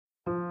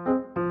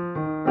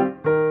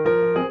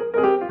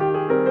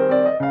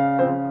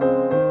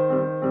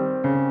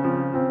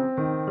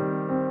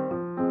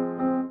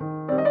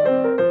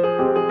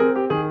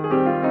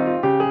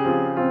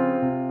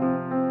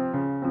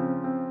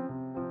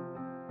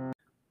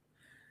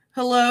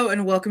Hello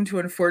and welcome to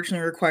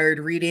Unfortunately Required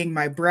Reading.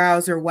 My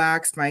brows are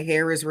waxed, my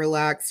hair is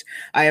relaxed.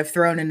 I have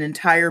thrown an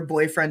entire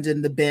boyfriend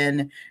in the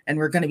bin, and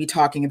we're going to be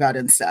talking about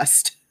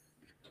incest.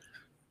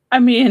 I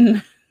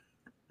mean,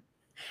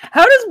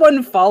 how does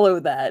one follow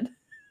that?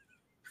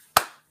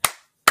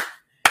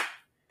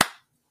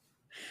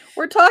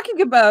 We're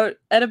talking about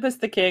Oedipus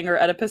the King or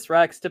Oedipus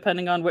Rex,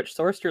 depending on which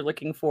source you're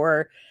looking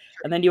for.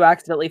 And then you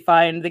accidentally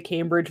find the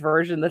Cambridge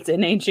version that's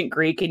in ancient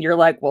Greek, and you're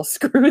like, well,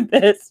 screw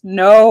this.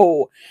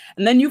 No.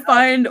 And then you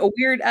find a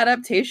weird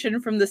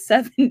adaptation from the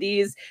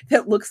 70s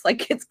that looks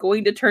like it's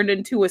going to turn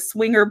into a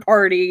swinger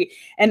party,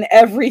 and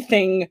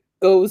everything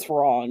goes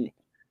wrong.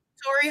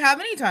 Tori, how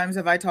many times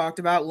have I talked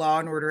about Law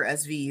and Order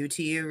SVU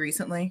to you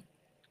recently?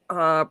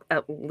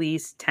 At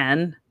least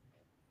 10.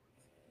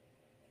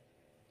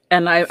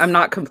 And I'm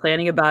not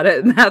complaining about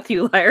it.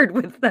 Matthew Lillard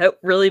with that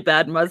really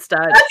bad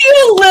mustache.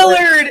 Matthew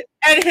Lillard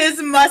and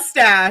his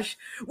mustache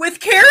with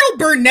Carol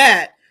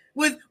Burnett,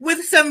 with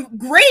some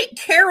great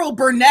Carol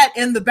Burnett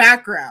in the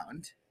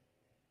background.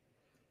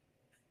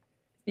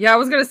 Yeah, I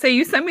was going to say,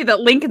 you sent me that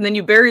link and then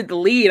you buried the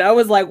lead. I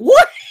was like,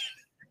 what?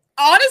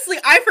 Honestly,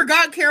 I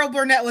forgot Carol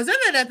Burnett was in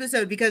that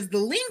episode because the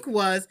link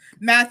was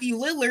Matthew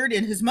Lillard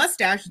and his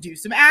mustache do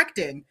some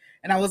acting.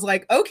 And I was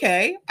like,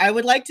 okay, I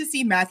would like to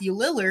see Matthew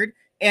Lillard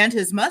and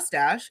his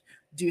mustache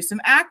do some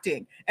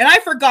acting. And I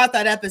forgot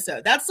that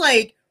episode. That's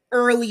like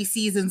early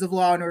seasons of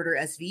Law and Order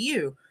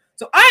SVU.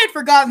 So I had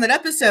forgotten that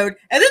episode.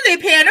 And then they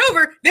pan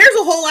over. There's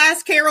a whole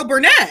ass Carol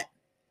Burnett.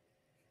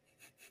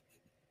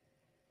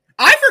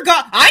 I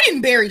forgot. I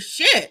didn't bury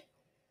shit.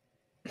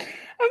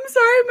 I'm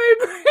sorry, my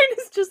brain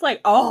is just like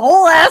a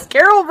whole ass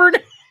Carol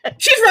Burnett.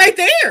 She's right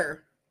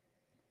there.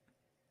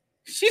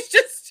 She's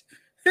just,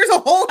 there's a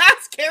whole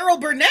ass Carol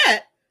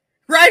Burnett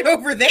right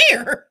over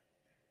there.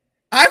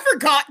 I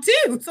forgot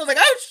too. So I was like,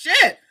 oh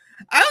shit.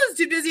 I was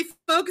too busy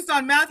focused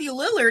on Matthew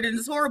Lillard and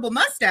his horrible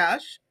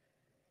mustache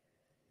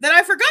that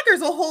I forgot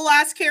there's a whole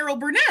ass Carol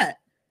Burnett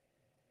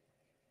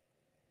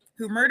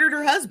who murdered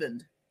her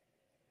husband.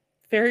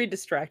 Very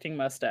distracting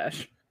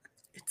mustache.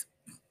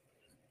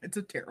 It's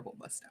a terrible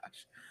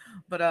mustache.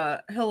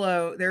 But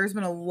hello, there's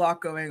been a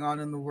lot going on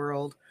in the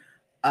world,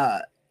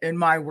 in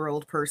my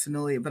world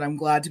personally, but I'm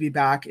glad to be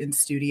back in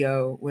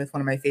studio with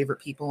one of my favorite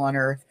people on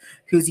earth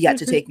who's yet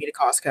to take me to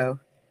Costco.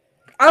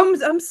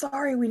 I'm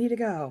sorry, we need to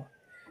go.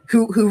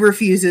 Who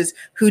refuses,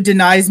 who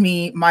denies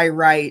me my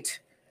right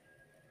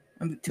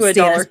to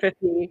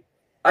 $1.50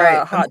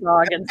 hot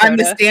dog and soda. I'm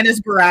the Stannis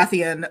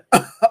Baratheon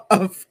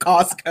of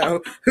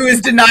Costco who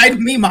has denied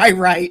me my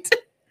right.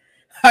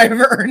 I've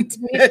earned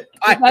it.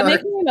 Is that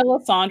making me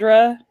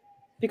Melisandre?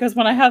 Because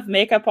when I have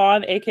makeup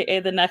on,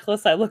 aka the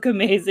necklace, I look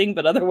amazing,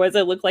 but otherwise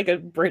I look like a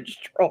bridge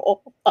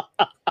troll.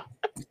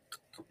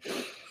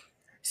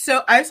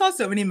 So I saw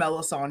so many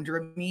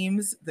Melisandre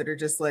memes that are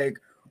just like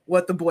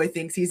what the boy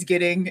thinks he's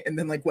getting and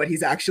then like what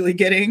he's actually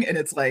getting. And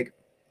it's like,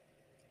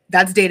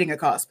 that's dating a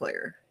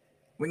cosplayer.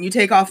 When you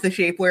take off the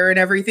shapewear and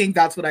everything,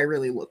 that's what I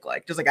really look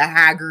like. Just like a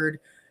haggard,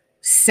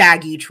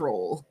 saggy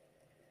troll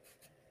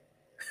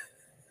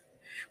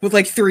with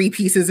like 3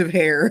 pieces of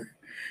hair.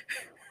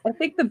 I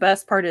think the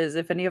best part is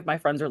if any of my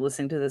friends are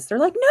listening to this, they're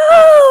like,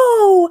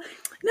 no,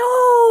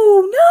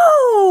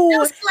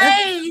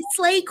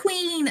 slay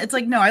queen. It's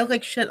like, no, I look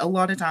like shit a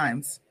lot of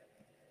times.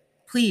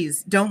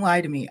 Please don't lie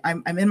to me.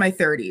 I'm in my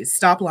 30s.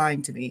 Stop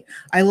lying to me.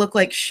 I look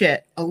like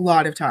shit a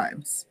lot of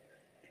times.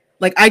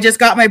 Like, I just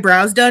got my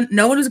brows done.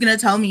 No one was going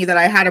to tell me that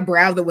I had a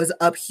brow that was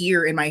up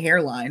here in my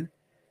hairline.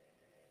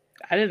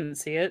 I didn't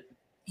see it.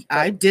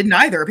 I didn't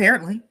either,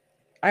 apparently.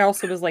 I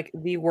also was like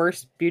the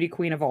worst beauty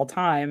queen of all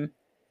time.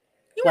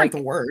 You weren't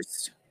the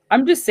worst.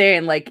 I'm just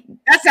saying, like,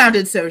 that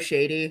sounded so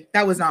shady.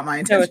 That was not my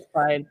intention. No, it's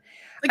fine.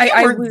 Like,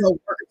 you weren't the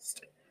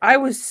worst. I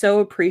was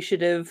so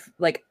appreciative.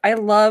 Like, I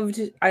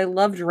loved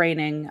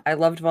reigning. I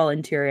loved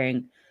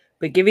volunteering,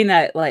 but giving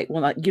that, like,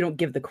 well, you don't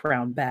give the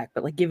crown back,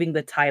 but like giving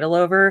the title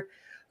over.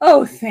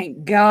 Oh,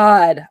 thank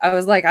God. I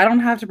was like, I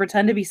don't have to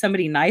pretend to be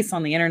somebody nice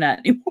on the internet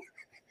anymore.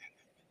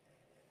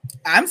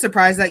 I'm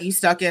surprised that you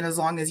stuck in as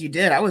long as you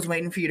did. I was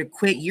waiting for you to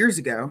quit years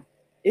ago.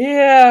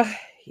 Yeah.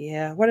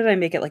 What did I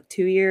make it, like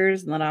 2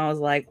 years? And then I was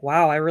like,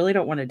 wow, I really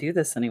don't want to do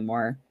this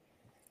anymore.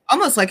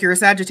 Almost like you're a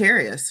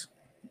Sagittarius.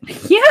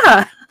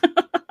 Yeah.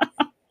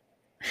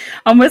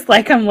 Almost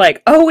like I'm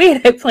like, oh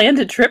wait, I planned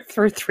a trip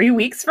for 3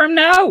 weeks from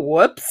now.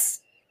 Whoops.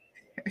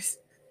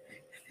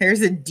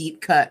 There's a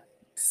deep cut.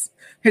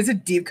 Here's a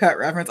deep cut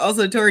reference.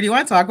 Also, Tori, do you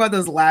want to talk about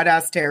those loud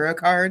ass tarot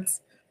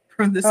cards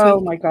from this week? Oh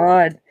my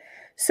God.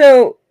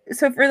 So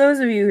for those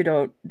of you who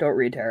don't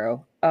read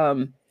tarot,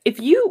 if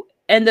you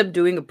end up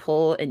doing a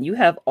pull and you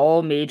have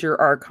all major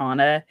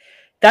arcana,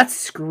 that's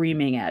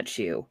screaming at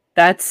you.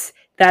 That's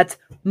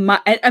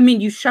I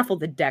mean, you shuffle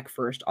the deck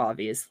first,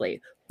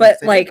 obviously, but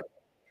like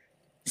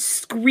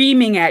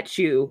screaming at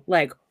you,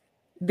 like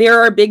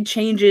there are big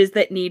changes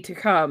that need to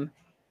come.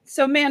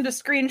 So Amanda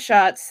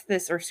screenshots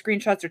this, or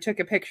took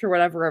a picture,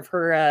 whatever, of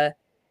her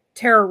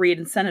tarot read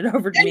and sent it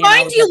over to And me.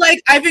 mind you,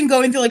 like I've been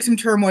going through like some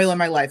turmoil in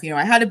my life.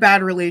 I had a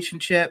bad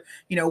relationship.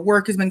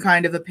 Work has been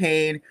kind of a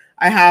pain.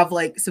 I have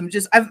like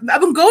I've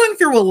been going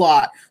through a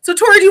lot. So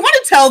Tori, do you want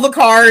to tell the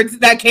cards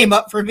that came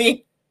up for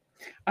me?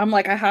 I'm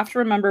like, I have to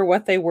remember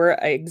what they were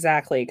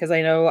exactly because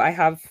I know I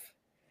have.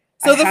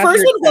 So the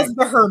first one was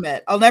the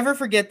Hermit. I'll never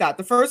forget that.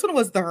 The first one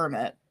was the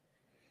Hermit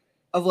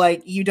of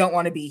like, you don't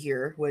want to be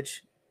here,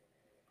 which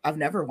I've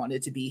never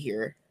wanted to be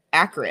here.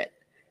 Accurate.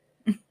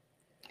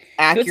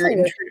 Accurate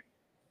and true.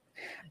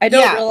 I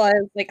don't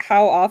realize like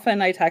how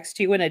often I text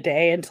you in a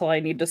day until I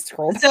need to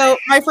scroll. So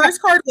my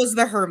first card was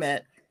the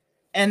Hermit.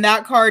 And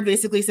that card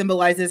basically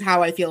symbolizes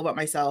how I feel about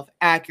myself.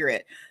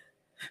 Accurate.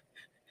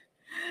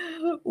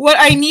 What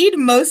I need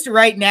most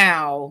right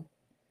now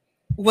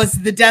was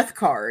the Death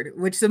card,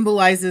 which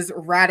symbolizes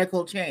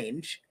radical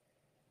change.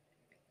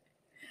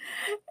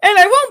 And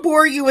I won't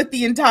bore you with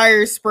the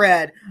entire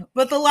spread,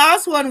 but the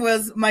last one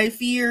was my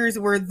fears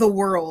were the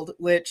world,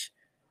 which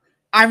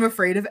I'm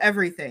afraid of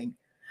everything.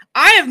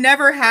 I have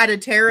never had a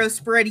tarot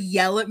spread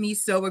yell at me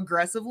so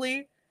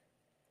aggressively.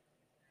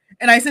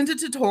 And I sent it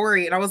to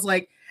Tori and I was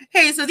like,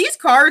 hey, so these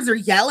cards are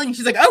yelling.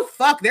 She's like, oh,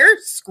 fuck, they're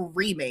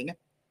screaming.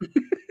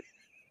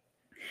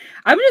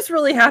 I'm just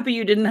really happy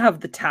you didn't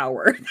have the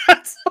Tower.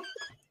 That's all.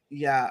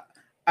 Yeah.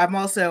 I'm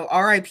also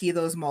RIP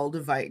those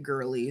Moldavite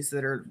girlies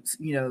that are,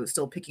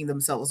 still picking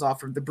themselves off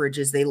from the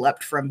bridges they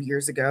leapt from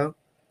years ago.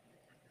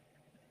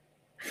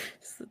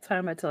 It's the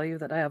time I tell you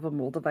that I have a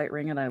Moldavite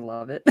ring and I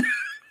love it.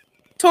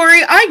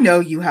 Tori, I know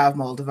you have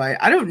Moldavite.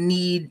 I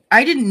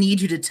didn't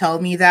need you to tell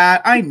me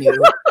that. I knew.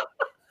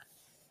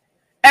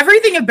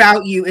 Everything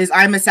about you is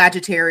I'm a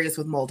Sagittarius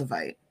with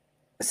Moldavite.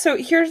 So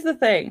here's the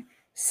thing.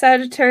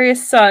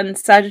 Sagittarius Sun,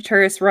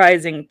 Sagittarius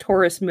Rising,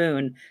 Taurus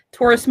Moon.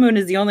 Taurus Moon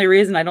is the only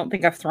reason I don't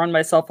think I've thrown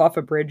myself off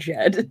a bridge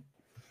yet.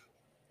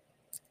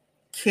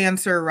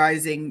 Cancer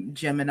Rising,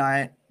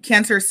 Gemini.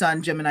 Cancer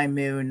Sun, Gemini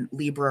Moon,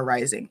 Libra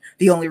Rising.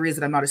 The only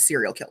reason I'm not a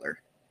serial killer.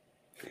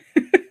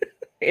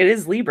 It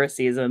is Libra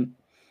season.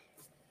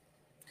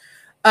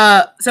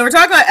 So we're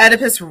talking about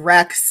Oedipus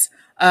Rex.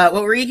 What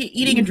we're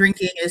eating and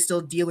drinking is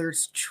still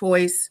dealer's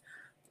choice.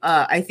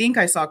 I think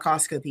I saw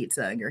Costco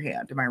pizza in your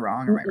hand. Am I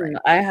wrong? Or am I right?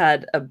 I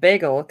had a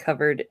bagel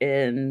covered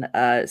in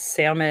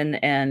salmon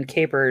and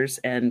capers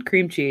and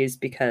cream cheese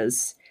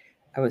because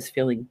I was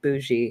feeling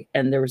bougie,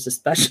 and there was a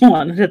special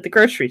on it at the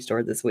grocery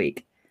store this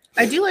week.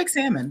 I do like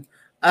salmon.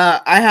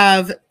 I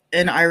have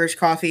an Irish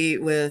coffee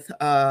with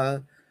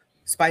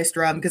spiced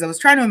rum because I was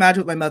trying to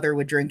imagine what my mother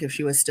would drink if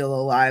she was still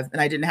alive,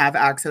 and I didn't have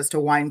access to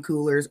wine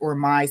coolers or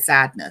my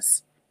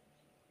sadness.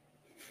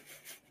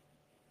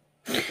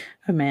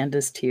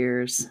 Amanda's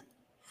tears.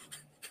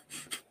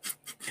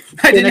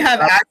 I didn't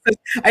have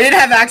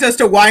access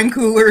to wine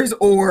coolers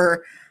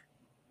or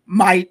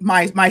my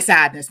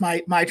sadness,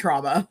 my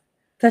trauma.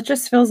 That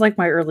just feels like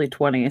my early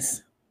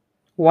 20s.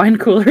 Wine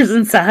coolers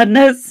and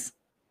sadness.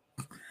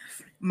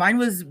 Mine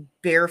was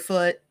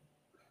barefoot,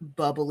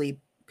 bubbly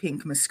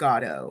pink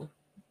Moscato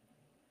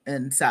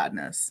and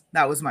sadness.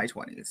 That was my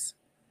 20s.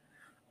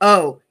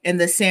 Oh, and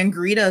the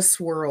Sangria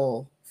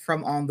swirl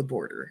from On the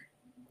Border.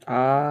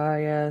 Ah,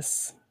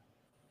 yes.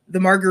 The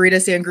margarita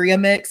sangria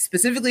mix,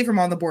 specifically from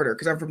On the Border,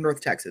 because I'm from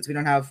North Texas. We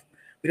don't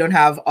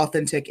have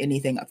authentic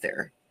anything up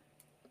there,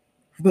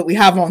 but we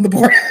have On the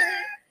Border.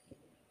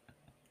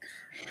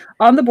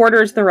 On the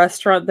Border is the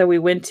restaurant that we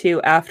went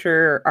to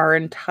after our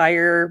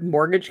entire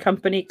mortgage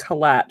company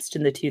collapsed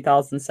in the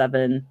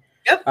 2007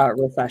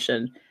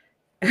 recession.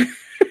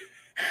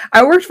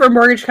 I worked for a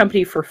mortgage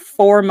company for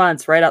 4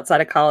 months right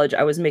outside of college.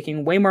 I was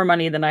making way more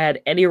money than I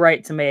had any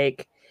right to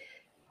make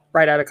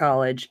right out of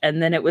college.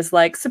 And then it was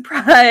like,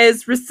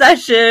 surprise,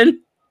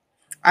 recession.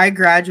 I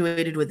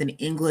graduated with an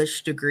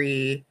English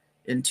degree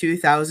in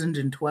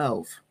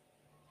 2012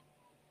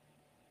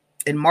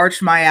 and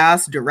marched my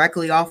ass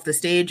directly off the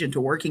stage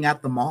into working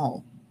at the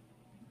mall.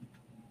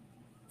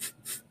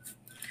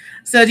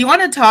 So do you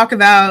want to talk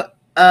about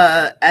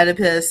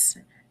Oedipus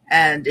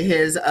and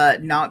his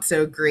not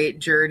so great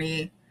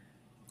journey?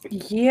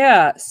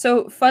 Yeah,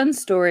 so fun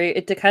story.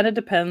 It kind of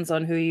depends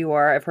on who you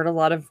are. I've heard a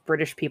lot of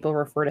British people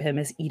refer to him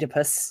as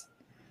Oedipus.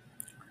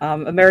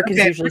 Americans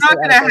usually we're not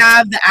going to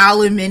have the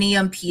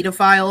aluminium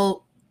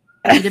pedophile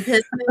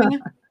Oedipus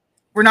thing.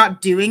 We're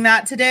not doing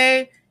that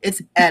today.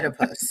 It's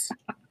Oedipus.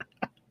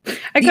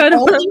 I kind of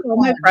want to call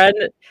my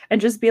friend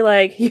and just be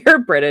like, you're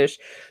British.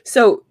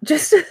 So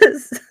just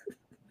as...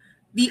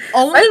 The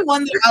only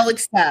one that I'll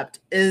accept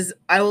is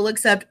I will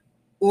accept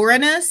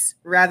Uranus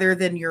rather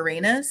than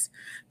Uranus,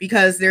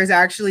 because there's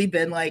actually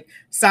been like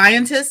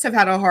scientists have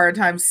had a hard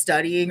time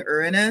studying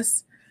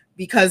Uranus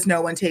because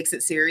no one takes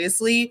it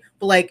seriously.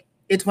 But like,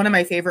 it's one of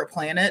my favorite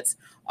planets.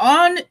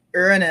 On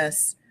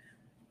Uranus,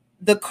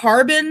 the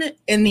carbon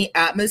in the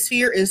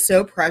atmosphere is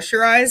so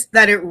pressurized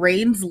that it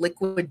rains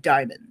liquid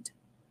diamond.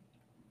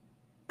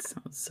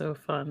 Sounds so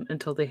fun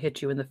until they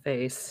hit you in the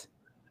face.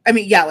 I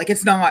mean, yeah, like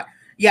it's not.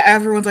 Yeah,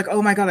 everyone's like,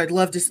 oh my God, I'd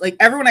love to, like,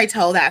 everyone I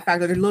tell that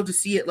fact, like, I'd love to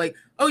see it. Like,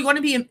 oh, you want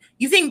to be,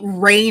 you think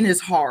rain is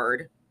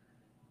hard.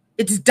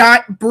 It's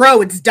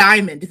it's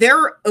diamond. There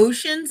are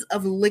oceans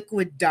of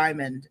liquid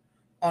diamond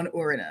on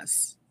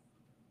Uranus.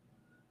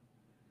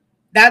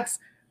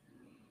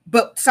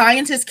 But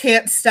scientists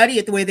can't study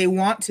it the way they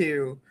want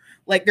to.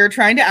 Like, they're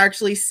trying to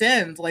actually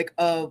send like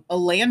a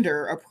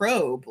lander, a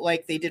probe,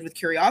 like they did with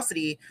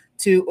Curiosity,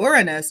 to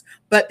Uranus,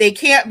 but they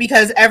can't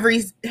because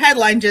every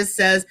headline just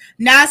says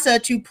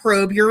NASA to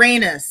probe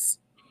Uranus.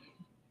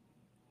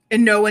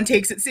 And no one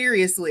takes it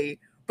seriously.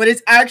 But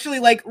it's actually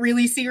like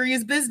really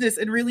serious business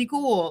and really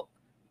cool.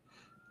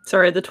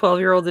 Sorry, the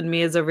 12-year-old in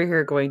me is over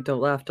here going,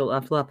 don't laugh, don't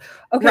laugh, laugh.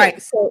 Okay,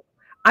 right. So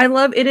I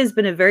love it. Has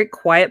been a very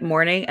quiet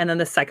morning, and then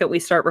the second we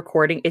start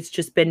recording, it's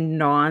just been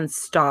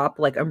nonstop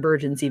like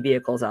emergency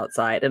vehicles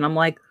outside, and I'm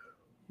like,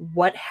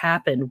 what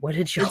happened? What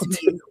did y'all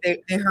do?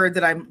 They heard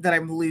that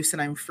I'm loose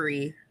and I'm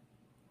free.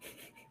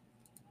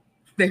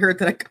 They heard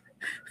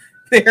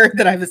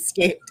that I've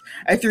escaped.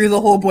 I threw the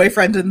whole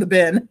boyfriend in the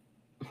bin.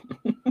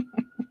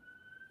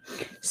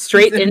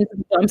 Straight into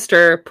the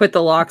dumpster, put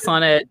the locks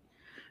on it.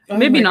 Oh,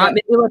 maybe not. God.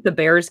 Maybe let the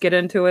bears get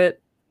into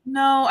it.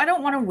 No, I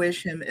don't want to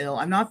wish him ill.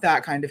 I'm not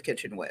that kind of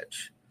kitchen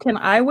witch. Can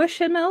I wish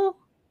him ill?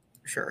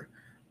 Sure.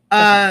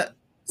 Okay.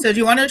 So do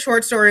you want a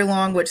short story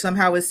long, which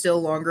somehow is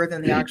still longer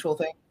than the actual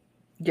thing?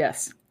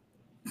 Yes.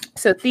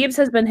 So Thebes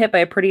has been hit by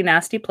a pretty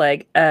nasty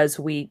plague, as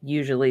we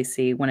usually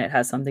see when it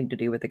has something to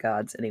do with the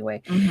gods anyway.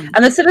 Mm-hmm.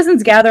 And the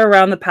citizens gather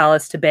around the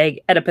palace to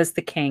beg Oedipus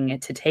the king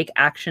to take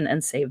action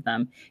and save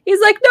them. He's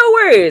like, no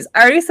worries.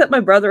 I already sent my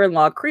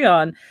brother-in-law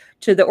Creon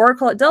to the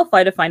Oracle at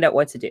Delphi to find out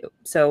what to do.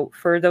 So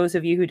for those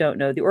of you who don't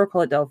know, the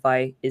Oracle at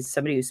Delphi is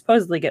somebody who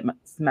supposedly gets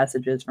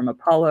messages from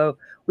Apollo.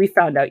 We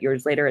found out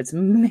years later it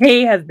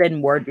may have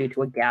been more due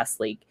to a gas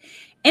leak.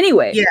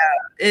 Anyway. Yeah,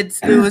 it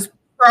was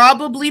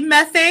probably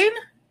methane.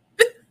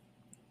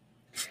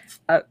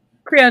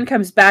 Creon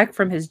comes back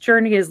from his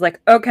journey, is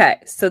like, okay,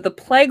 so the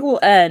plague will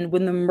end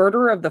when the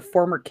murderer of the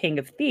former king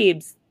of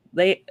Thebes,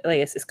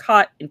 Laius, is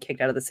caught and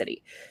kicked out of the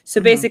city. So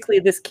basically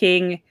this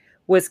king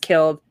was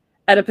killed.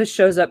 Oedipus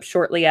shows up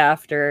shortly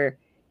after.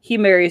 He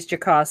marries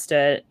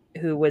Jocasta,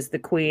 who was the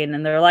queen,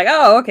 and they're like,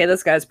 oh, okay,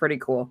 this guy's pretty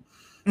cool.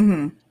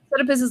 Mm-hmm.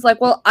 Oedipus is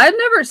like, well, I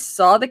never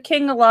saw the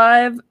king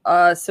alive,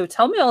 so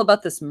tell me all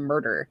about this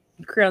murder.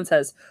 And Creon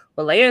says,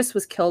 well, Laius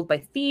was killed by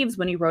thieves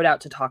when he rode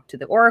out to talk to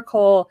the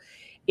oracle,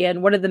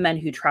 and one of the men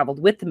who traveled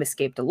with them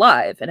escaped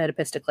alive. And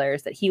Oedipus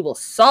declares that he will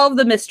solve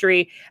the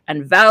mystery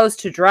and vows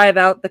to drive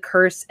out the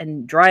curse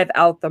and drive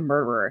out the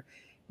murderer.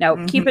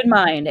 Now, keep in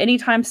mind,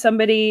 anytime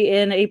somebody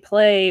in a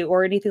play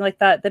or anything like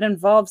that that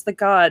involves the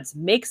gods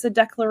makes a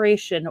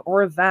declaration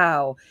or a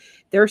vow,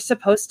 they're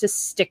supposed to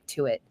stick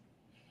to it.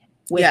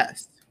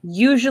 Yes.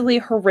 Usually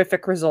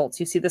horrific results.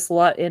 You see this a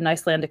lot in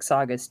Icelandic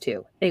sagas,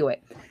 too.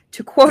 Anyway,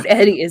 to quote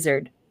Eddie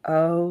Izzard,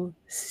 oh,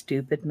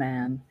 stupid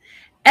man.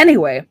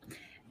 Anyway,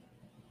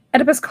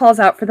 Oedipus calls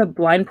out for the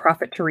blind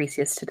prophet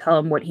Tiresias to tell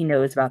him what he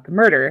knows about the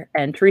murder,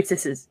 and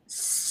Tiresias is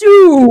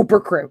super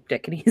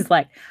cryptic, and he's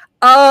like,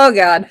 oh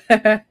god,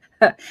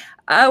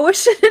 I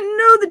wish I didn't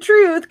know the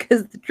truth,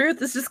 because the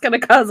truth is just going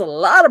to cause a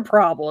lot of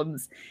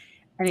problems.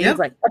 And he's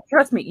like, oh,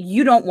 trust me,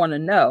 you don't want to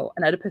know.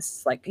 And Oedipus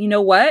is like, you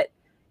know what?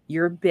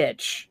 You're a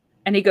bitch.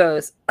 And he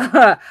goes,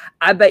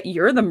 I bet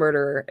you're the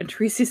murderer. And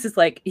Tiresias is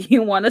like,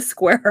 you want to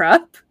square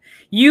up?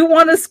 You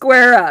want to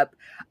square up?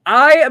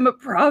 I am a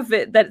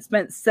prophet that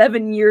spent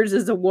 7 years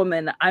as a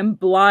woman. I'm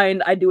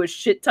blind. I do a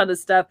shit ton of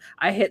stuff.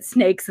 I hit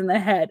snakes in the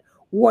head.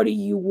 What do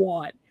you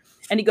want?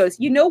 And he goes,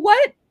 you know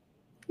what?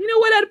 You know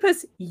what,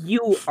 Oedipus?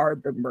 You are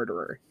the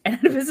murderer. And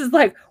Oedipus is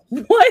like,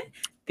 what?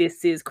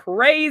 This is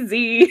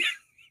crazy.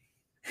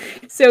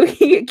 So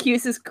he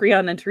accuses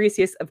Creon and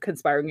Tiresias of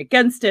conspiring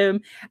against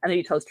him. And then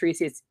he tells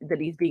Tiresias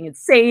that he's being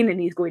insane and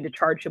he's going to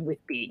charge him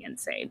with being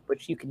insane,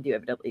 which you can do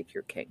evidently if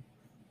you're king.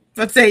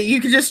 Let's say you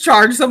could just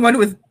charge someone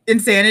with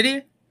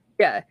insanity.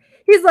 Yeah.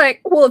 He's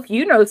like, well, if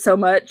you know so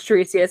much,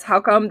 Tiresias, how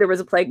come there was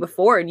a plague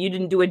before and you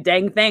didn't do a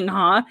dang thing,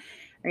 huh?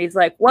 And he's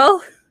like,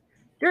 well,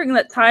 during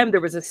that time,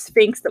 there was a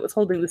sphinx that was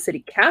holding the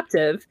city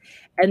captive.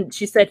 And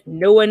she said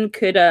no one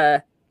could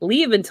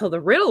leave until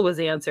the riddle was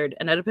answered.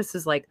 And Oedipus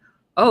is like,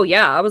 oh,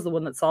 yeah, I was the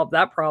one that solved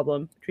that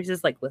problem. Tiresias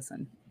is like,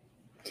 listen,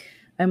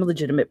 I'm a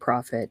legitimate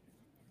prophet.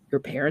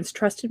 Your parents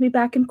trusted me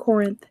back in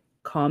Corinth.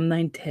 Calm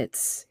thine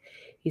tits.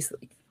 He's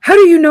like, how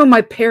do you know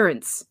my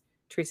parents?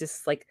 Tiresias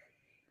is like,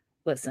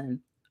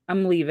 listen,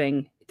 I'm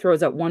leaving. He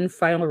throws out one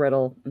final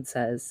riddle and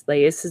says,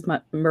 Laius'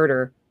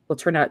 murder will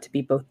turn out to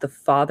be both the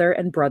father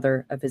and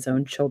brother of his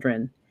own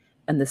children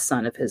and the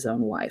son of his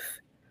own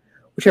wife.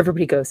 Which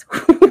everybody goes,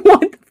 what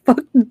the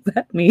fuck does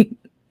that mean?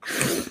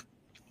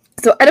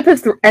 So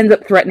Oedipus ends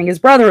up threatening his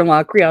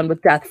brother-in-law, Creon,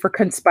 with death for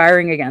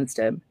conspiring against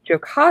him.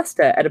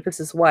 Jocasta,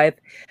 Oedipus's wife,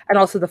 and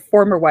also the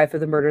former wife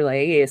of the murdered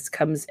Laius,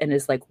 comes and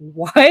is like,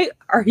 why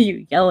are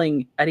you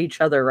yelling at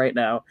each other right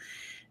now?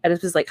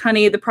 Oedipus is like,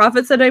 honey, the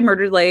prophet said I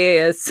murdered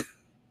Laius.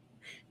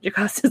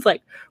 Jocasta's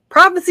like,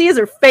 prophecies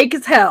are fake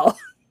as hell.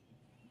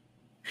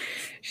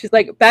 She's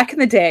like, back in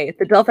the day,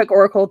 the Delphic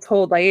oracle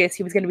told Laius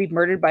he was going to be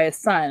murdered by his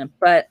son,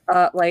 but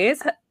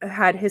Laius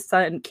had his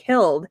son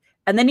killed,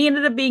 And then he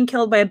ended up being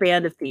killed by a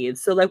band of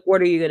thieves. So, like,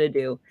 what are you going to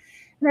do?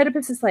 And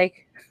Oedipus is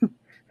like,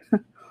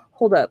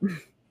 hold up.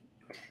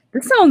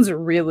 This sounds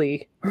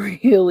really,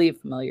 really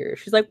familiar.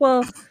 She's like,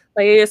 well,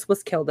 Laius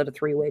was killed at a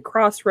 3-way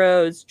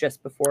crossroads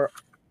just before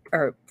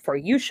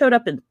you showed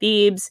up in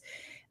Thebes.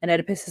 And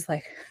Oedipus is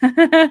like,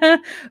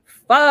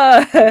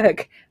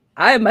 fuck,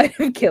 I might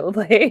have killed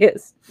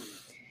Laius.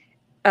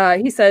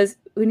 He says,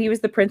 when he was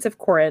the Prince of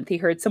Corinth, he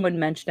heard someone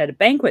mention at a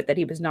banquet that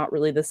he was not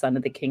really the son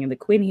of the king and the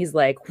queen. He's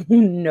like,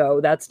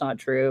 no, that's not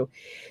true.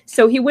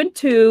 So he went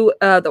to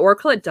the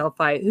oracle at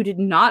Delphi, who did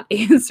not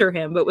answer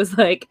him, but was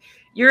like,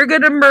 you're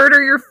going to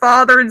murder your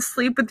father and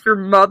sleep with your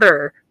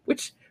mother.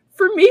 Which,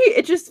 for me,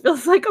 it just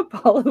feels like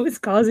Apollo is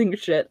causing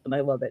shit, and I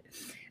love it.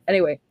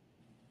 Anyway,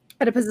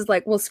 Oedipus is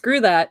like, well,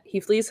 screw that. He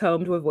flees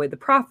home to avoid the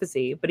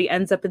prophecy, but he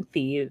ends up in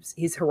Thebes.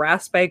 He's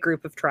harassed by a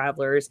group of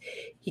travelers.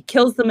 He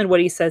kills them in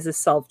what he says is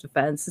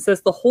self-defense. He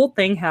says the whole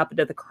thing happened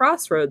at the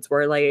crossroads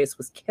where Laius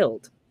was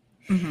killed.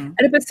 Mm-hmm.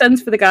 Oedipus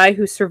sends for the guy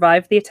who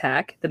survived the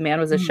attack. The man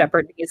was a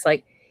shepherd. He's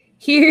like,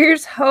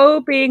 here's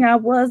hoping I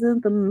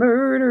wasn't the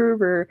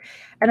murderer.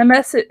 And a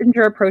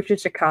messenger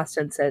approaches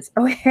Jocasta and says,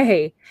 oh,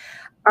 hey,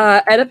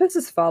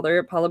 Oedipus's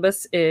father,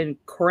 Polybus, in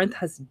Corinth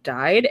has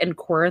died, and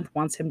Corinth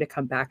wants him to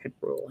come back and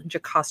rule. And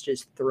Jocasta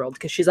is thrilled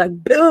because she's like,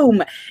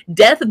 boom,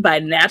 death by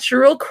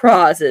natural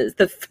causes.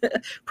 The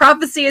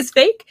prophecy is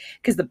fake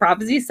because the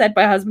prophecy said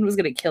my husband was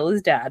going to kill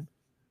his dad.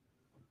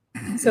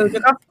 So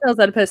Jocasta tells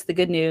Oedipus the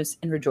good news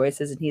and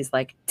rejoices, and he's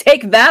like,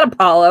 take that,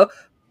 Apollo.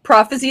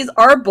 Prophecies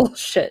are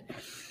bullshit.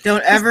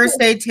 Don't ever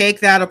say take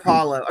that,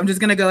 Apollo. I'm just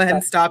going to go ahead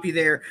and stop you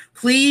there.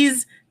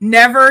 Please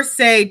never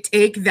say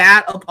take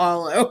that,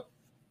 Apollo.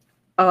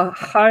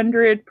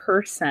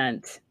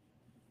 100%.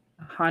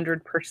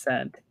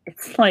 100%.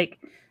 It's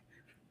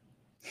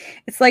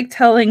like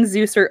telling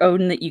Zeus or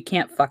Odin that you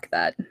can't fuck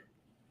that.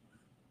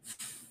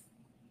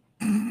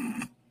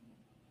 I'm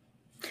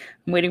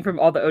waiting for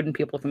all the Odin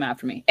people to come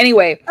after me.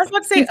 Anyway. I was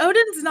about to say,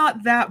 Odin's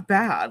not that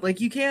bad. Like,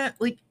 you can't,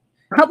 like...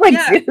 Not like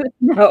Zeus,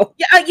 no.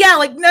 Yeah,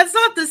 like, that's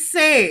not the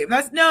same.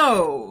 That's,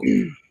 no.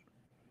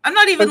 I'm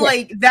not even,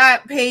 like,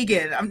 that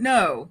pagan.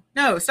 No,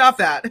 stop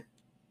that.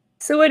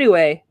 So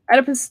anyway,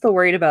 Oedipus is still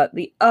worried about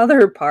the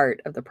other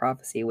part of the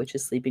prophecy, which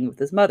is sleeping with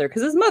his mother,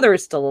 because his mother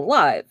is still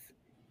alive.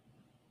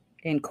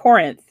 In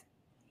Corinth,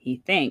 he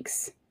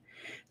thinks.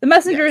 The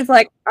messenger is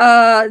like,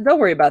 don't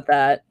worry about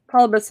that.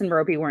 Polybus and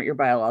Merope weren't your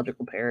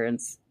biological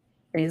parents.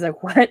 And he's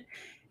like, what?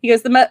 He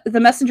goes, the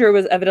messenger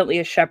was evidently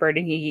a shepherd,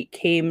 and he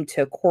came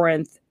to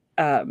Corinth.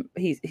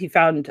 He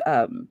found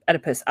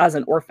Oedipus as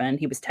an orphan.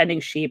 He was tending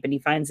sheep, and he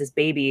finds his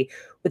baby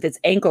with its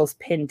ankles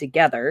pinned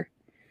together,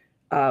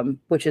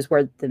 which is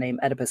where the name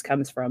Oedipus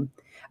comes from.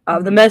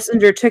 The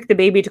messenger took the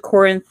baby to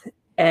Corinth,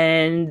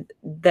 and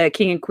the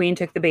king and queen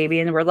took the baby,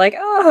 and were like,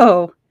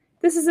 oh,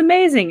 this is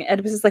amazing.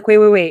 Oedipus is like,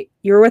 wait.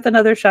 You were with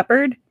another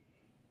shepherd?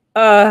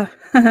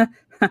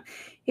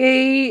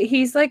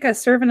 He's like a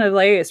servant of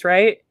Laius,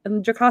 right?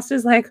 And Jocasta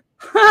is like,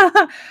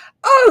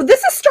 oh,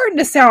 this is starting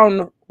to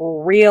sound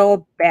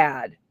real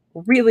bad.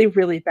 Really,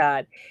 really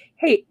bad.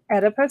 Hey,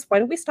 Oedipus, why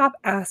don't we stop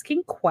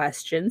asking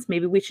questions?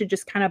 Maybe we should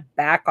just kind of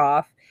back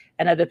off.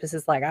 And Oedipus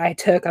is like, I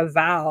took a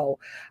vow.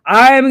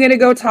 I'm going to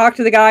go talk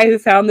to the guy who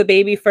found the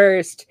baby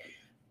first.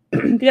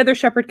 The other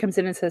shepherd comes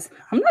in and says,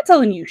 I'm not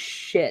telling you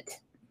shit.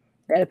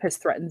 Oedipus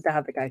threatens to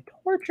have the guy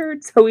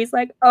tortured. So he's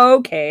like,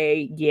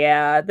 okay,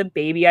 yeah, the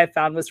baby I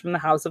found was from the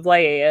house of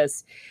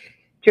Laius.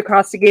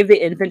 Jocasta gave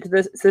the infant to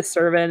the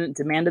servant,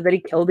 demanded that he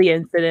kill the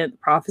infant. The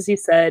prophecy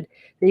said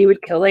that he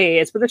would kill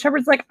Laius. But the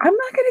shepherd's like, I'm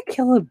not going to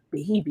kill a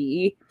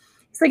baby.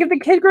 He's like, if the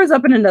kid grows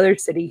up in another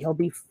city, he'll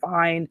be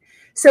fine.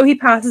 So he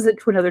passes it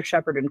to another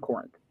shepherd in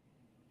Corinth.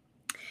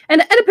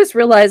 And Oedipus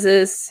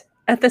realizes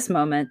at this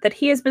moment that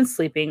he has been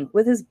sleeping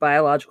with his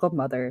biological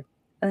mother,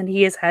 and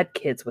he has had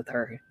kids with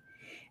her.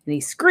 And he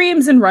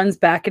screams and runs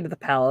back into the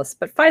palace,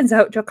 but finds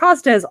out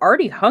Jocasta has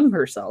already hung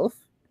herself.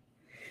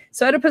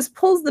 So Oedipus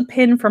pulls the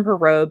pin from her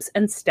robes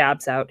and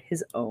stabs out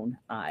his own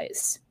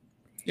eyes.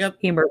 Yep.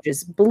 He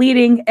emerges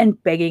bleeding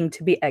and begging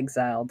to be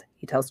exiled.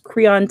 He tells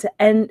Creon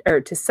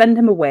to send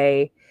him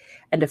away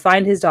and to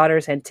find his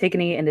daughters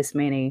Antigone and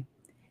Ismene.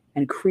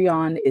 And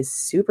Creon is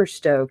super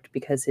stoked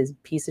because his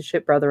piece of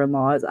shit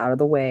brother-in-law is out of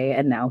the way,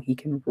 and now he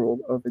can rule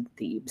over the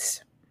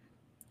Thebes.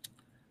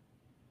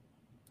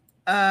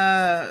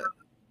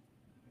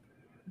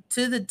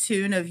 To the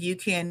tune of You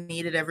Can't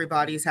Eat at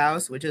Everybody's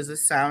House, which is a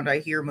sound I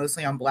hear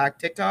mostly on Black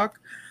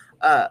TikTok.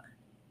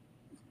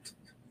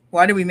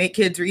 Why do we make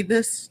kids read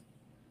this?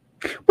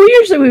 Well,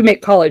 usually we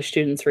make college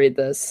students read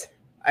this.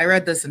 I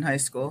read this in high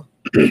school.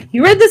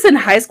 You read this in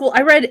high school?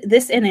 I read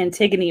this in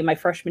Antigone my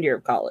freshman year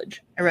of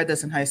college. I read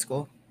this in high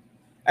school.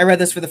 I read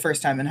this for the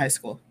first time in high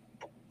school.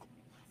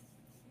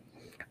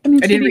 I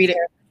didn't read it.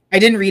 I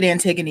didn't read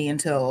Antigone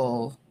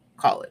until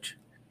college.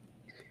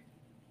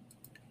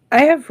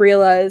 I have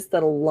realized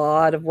that a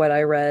lot of what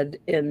I read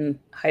in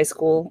high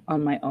school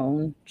on my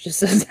own,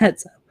 just as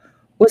heads up,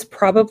 was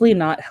probably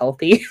not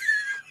healthy.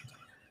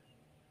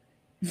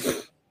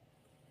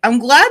 I'm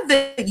glad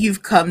that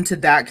you've come to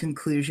that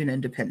conclusion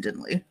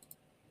independently.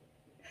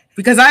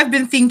 Because I've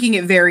been thinking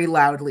it very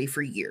loudly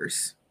for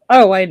years.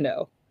 Oh, I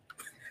know.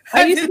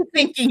 I've been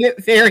thinking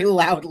it very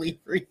loudly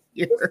for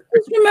years.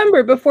 Just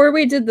remember, before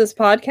we did this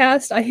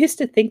podcast, I used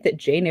to think that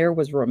Jane Eyre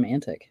was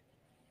romantic.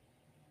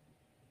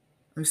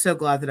 I'm so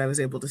glad that I was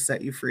able to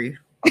set you free.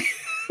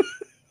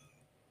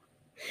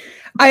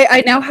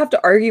 I now have to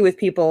argue with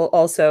people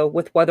also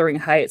with Wuthering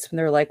Heights when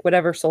they're like,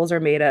 whatever souls are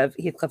made of,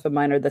 Heathcliff and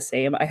mine are the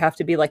same. I have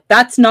to be like,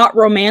 that's not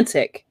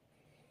romantic.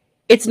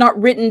 It's not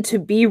written to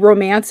be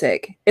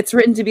romantic. It's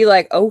written to be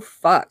like, oh,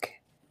 fuck.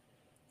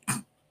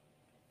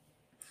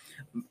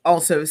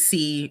 Also,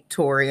 see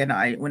Tori and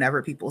I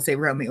whenever people say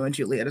Romeo and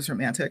Juliet is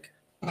romantic.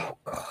 Oh,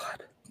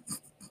 God.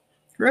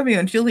 Romeo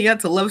and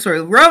Juliet's a love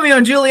story. Romeo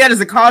and Juliet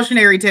is a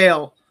cautionary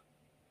tale.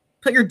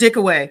 Put your dick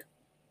away.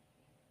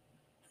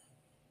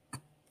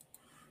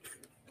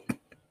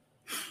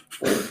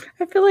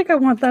 I feel like I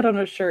want that on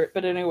a shirt,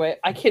 but anyway,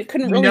 I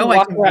couldn't really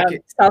walk around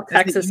South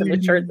Texas in a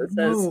shirt that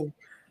says,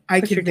 I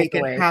can make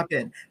it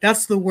happen.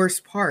 That's the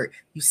worst part.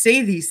 You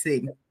say these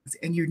things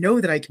and you know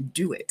that I can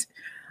do it.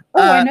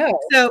 Oh, I know.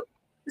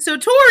 So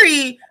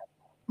Tori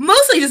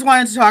mostly just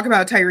wanted to talk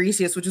about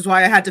Tiresias, which is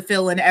why I had to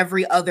fill in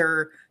every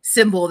other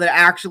symbol that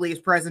actually is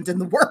present in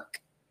the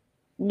work.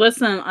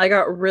 Listen, I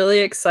got really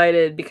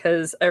excited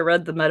because I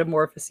read the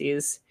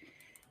Metamorphoses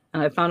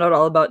and I found out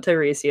all about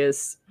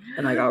Tiresias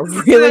and I got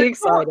really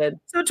excited.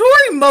 So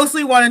Tori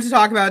mostly wanted to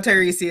talk about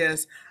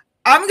Tiresias.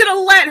 I'm going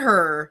to let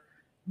her,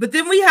 but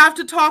then we have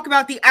to talk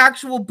about the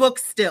actual book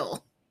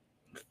still.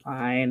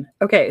 Fine.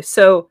 Okay,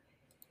 so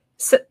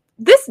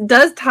this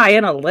does tie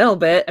in a little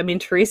bit. I mean,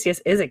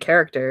 Tiresias is a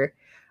character.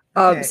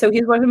 Okay. So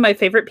he's one of my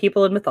favorite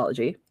people in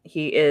mythology.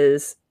 He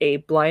is a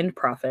blind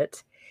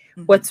prophet.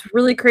 Mm-hmm. What's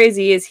really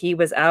crazy is he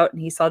was out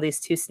and he saw these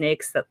two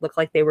snakes that looked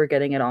like they were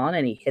getting it on,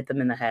 and he hit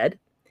them in the head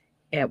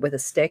with a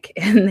stick,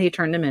 and they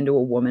turned him into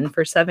a woman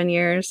for 7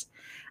 years.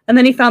 And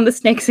then he found the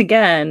snakes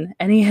again,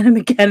 and he hit him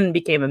again and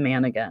became a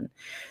man again.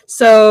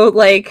 So,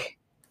 like,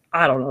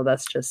 I don't know.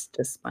 That's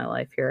just my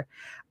life here.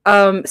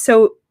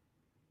 So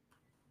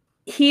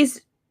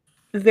he's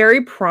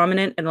very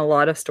prominent in a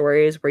lot of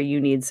stories where you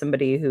need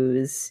somebody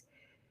who's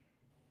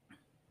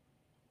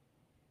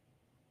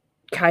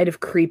kind of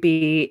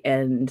creepy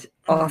and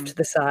off to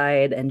the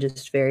side and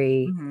just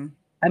very,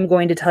 I'm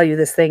going to tell you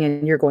this thing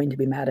and you're going to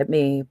be mad at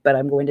me, but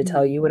I'm going to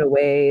tell you in a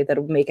way that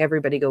will make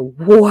everybody go,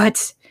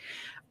 what?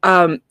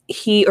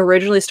 He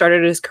originally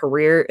started his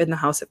career in the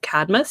House of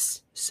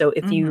Cadmus. So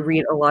if you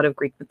read a lot of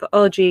Greek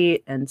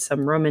mythology and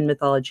some Roman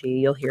mythology,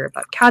 you'll hear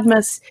about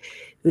Cadmus,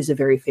 who's a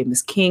very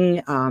famous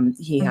king.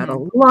 He had a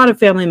lot of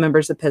family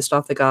members that pissed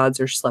off the gods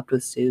or slept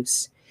with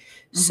Zeus.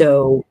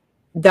 So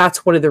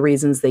that's one of the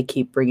reasons they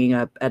keep bringing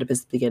up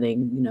Oedipus at the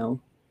beginning, you know,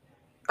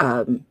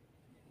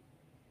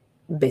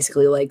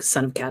 basically like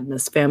son of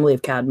Cadmus, family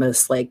of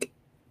Cadmus. Like,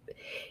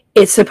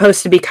 it's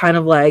supposed to be kind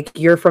of like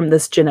you're from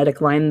this genetic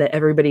line that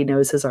everybody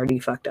knows has already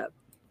fucked up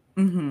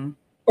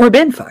or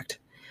been fucked.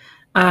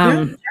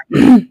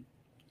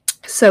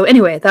 So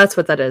anyway, that's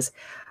what that is.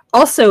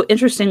 Also,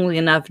 interestingly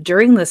enough,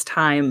 during this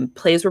time,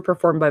 plays were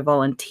performed by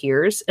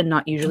volunteers and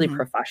not usually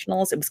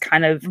professionals. It was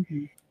kind of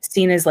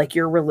seen as like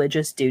your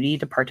religious duty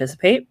to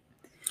participate.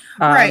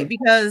 Right,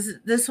 because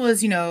this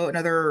was, you know,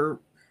 another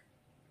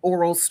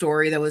oral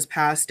story that was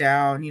passed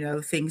down. You know,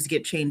 things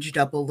get changed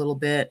up a little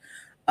bit.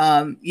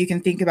 You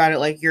can think about it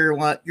like you're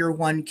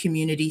one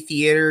community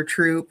theater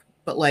troupe,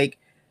 but like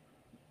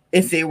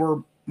if they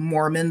were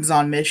Mormons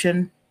on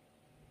mission,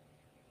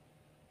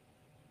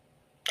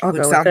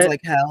 which sounds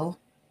like hell.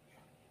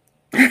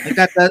 Like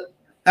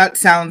that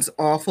sounds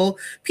awful.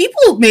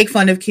 People make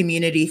fun of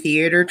community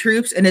theater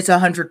troupes, and it's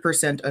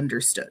 100%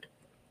 understood.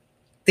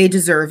 They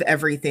deserve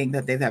everything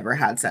that they've ever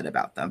had said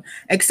about them,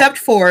 except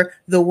for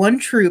the one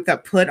troupe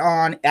that put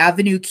on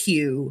Avenue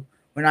Q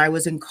when I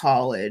was in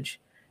college.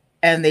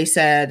 And they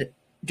said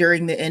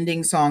during the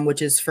ending song,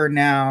 which is For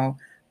Now,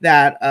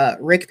 that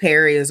Rick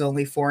Perry is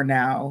only for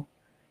now.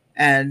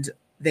 And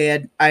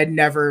I'd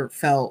never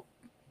felt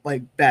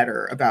like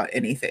better about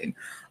anything.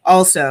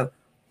 Also,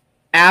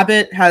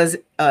 Abbott has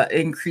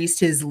increased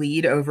his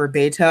lead over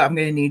Beta. I'm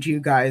going to need you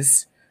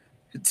guys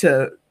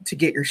to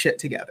get your shit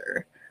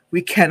together.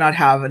 We cannot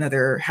have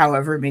another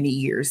however many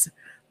years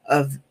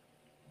of,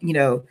 you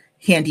know,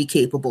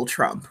 handy-capable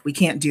Trump. We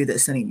can't do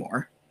this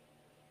anymore.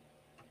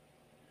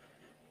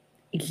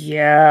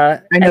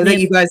 Yeah. I know that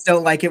you guys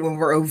don't like it when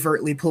we're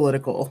overtly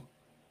political,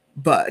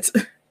 but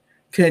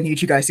can I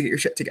need you guys to get your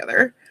shit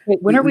together?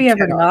 Wait, when are we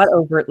ever not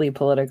overtly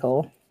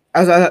political?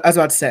 I was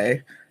about to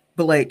say,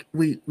 but like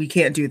we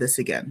can't do this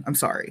again. I'm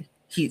sorry.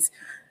 He's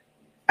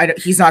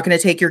not going to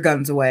take your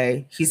guns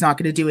away. He's not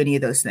going to do any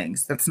of those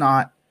things. That's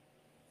not.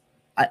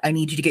 I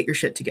need you to get your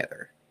shit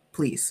together,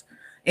 please.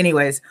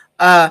 Anyways,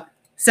 so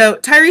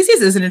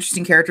Tiresias is an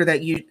interesting character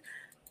that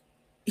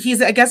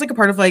he's I guess like a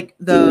part of like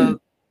the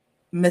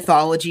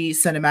mythology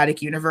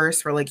cinematic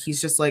universe where like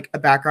he's just like a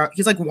background.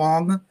 He's like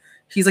Wong.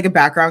 He's like a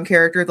background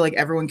character that like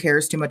everyone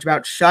cares too much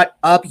about. Shut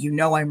up, you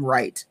know I'm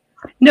right.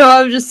 No,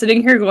 I was just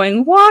sitting here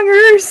going,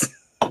 Wongers.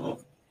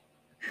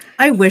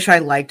 I wish I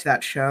liked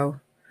that show.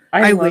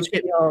 I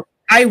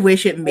I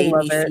wish it I made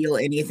love me it. feel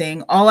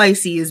anything. All I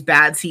see is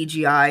bad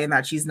CGI and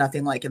that she's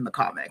nothing like in the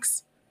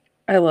comics.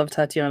 I love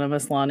Tatiana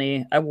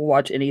Maslany. I will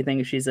watch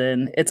anything she's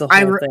in. It's a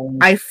I whole thing.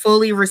 I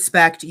fully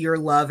respect your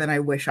love and I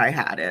wish I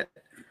had it.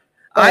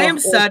 Oh,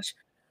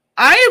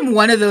 I am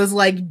one of those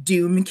like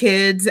Doom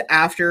kids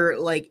after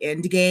like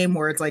Endgame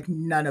where it's like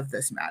none of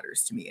this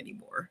matters to me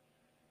anymore.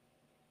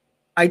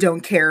 I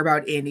don't care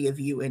about any of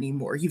you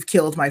anymore. You've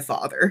killed my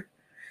father.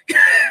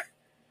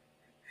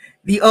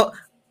 The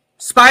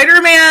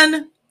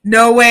Spider-Man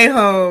No Way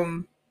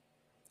Home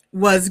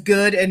was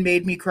good and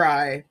made me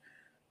cry,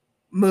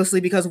 mostly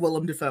because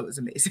Willem Dafoe is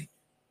amazing.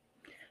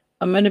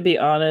 I'm going to be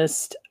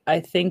honest. I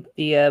think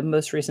the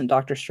most recent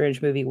Doctor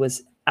Strange movie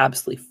was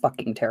absolutely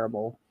fucking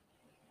terrible.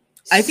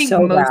 I think so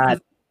most bad.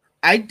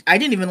 I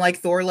didn't even like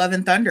Thor: Love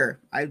and Thunder.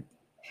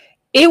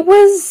 It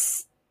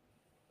was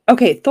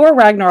okay. Thor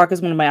Ragnarok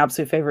is one of my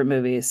absolute favorite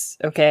movies.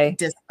 Okay,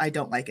 I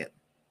don't like it.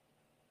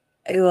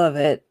 I love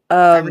it.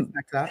 I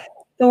respect that.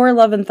 Thor: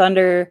 Love and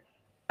Thunder.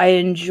 I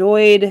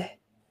enjoyed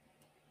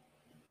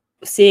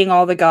seeing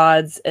all the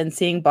gods and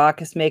seeing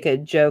Bacchus make a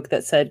joke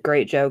that said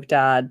 "Great joke,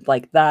 Dad."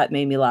 Like that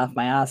made me laugh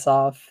my ass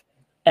off.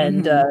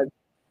 And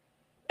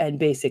and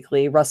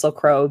basically Russell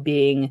Crowe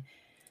being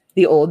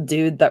the old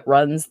dude that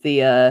runs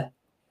the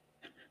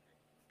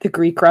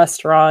Greek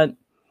restaurant,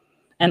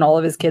 and all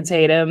of his kids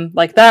hate him.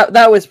 Like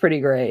that was pretty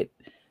great.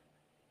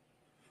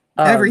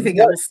 Everything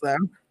else, though.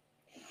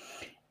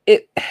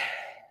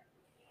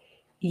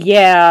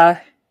 Yeah.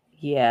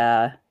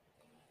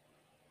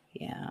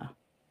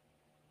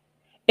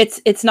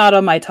 It's not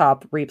on my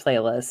top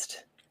replay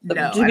list.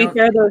 No, to be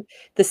fair,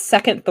 the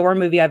second Thor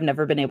movie I've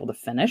never been able to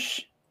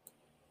finish.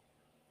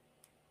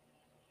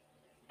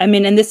 I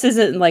mean, and this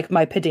isn't like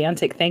my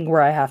pedantic thing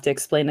where I have to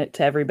explain it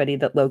to everybody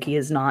that Loki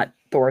is not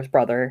Thor's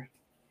brother.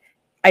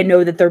 I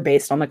know that they're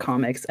based on the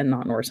comics and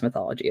not Norse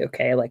mythology,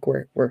 okay? Like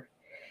we're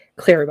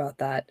clear about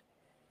that.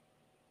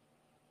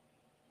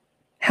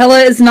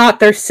 Hela is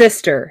not their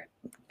sister.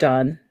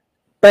 Done.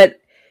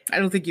 But I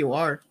don't think you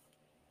are.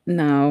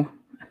 No.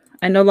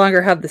 I no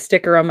longer have the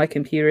sticker on my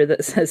computer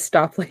that says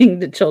stop playing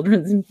the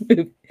children's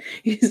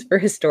movies for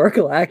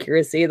historical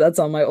accuracy. That's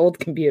on my old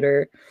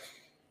computer.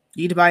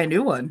 You need to buy a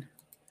new one.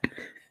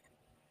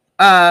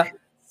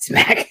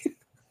 Smack.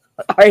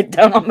 All right,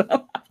 down on the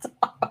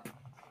laptop.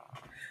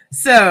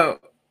 So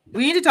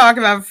we need to talk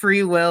about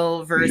free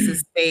will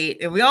versus fate,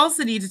 and we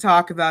also need to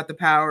talk about the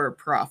power of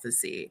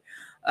prophecy.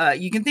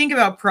 You can think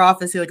about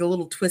prophecy like a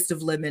little twist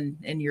of lemon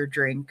in your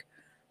drink.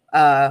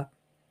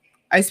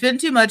 I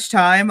spent too much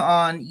time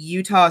on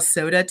Utah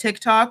soda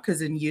TikTok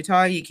because in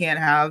Utah you can't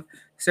have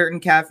certain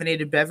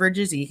caffeinated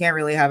beverages and you can't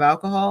really have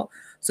alcohol.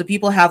 So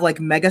people have like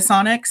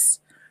Megasonics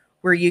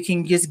where you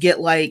can just get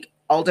like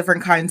all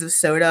different kinds of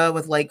soda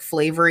with like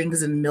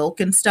flavorings and milk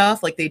and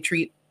stuff. Like they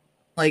treat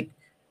like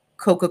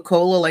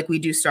Coca-Cola like we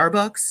do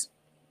Starbucks.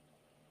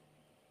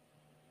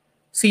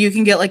 So you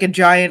can get like a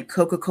giant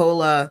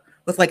Coca-Cola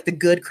with like the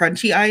good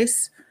crunchy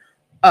ice,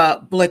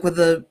 like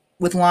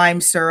with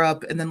lime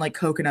syrup and then like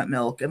coconut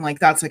milk, and like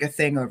that's like a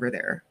thing over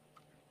there.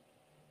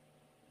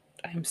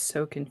 I'm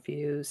so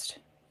confused.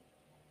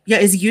 Yeah,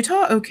 is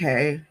Utah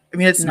okay? I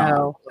mean, it's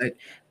not. Like,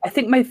 I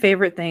think my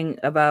favorite thing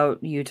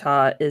about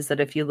Utah is that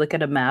if you look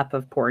at a map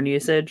of porn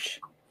usage,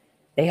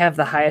 they have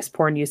the highest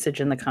porn usage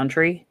in the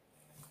country.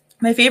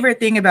 My favorite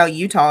thing about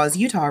Utah is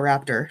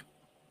Utahraptor.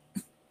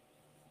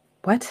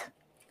 What?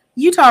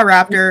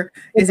 Utahraptor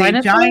is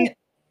a giant.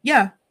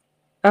 Yeah.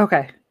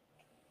 Okay.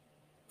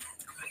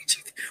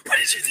 What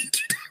did you think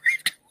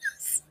Utahraptor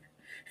was?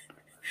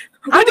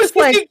 I was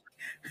like,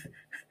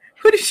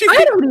 what did you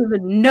think? I don't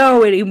even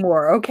know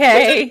anymore,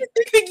 okay? What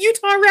did you think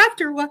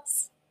Utahraptor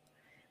was?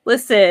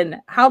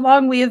 Listen, how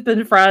long we have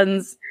been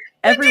friends,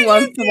 every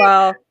once in a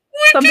while,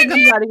 something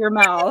comes out of your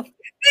mouth.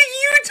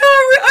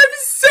 I'm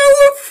so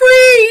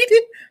afraid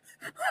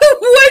of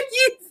what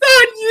you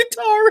thought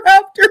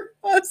Utahraptor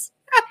was.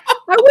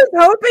 I was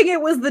hoping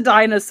it was the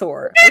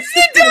dinosaur. It's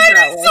the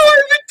dinosaur,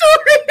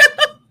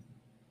 Victoria!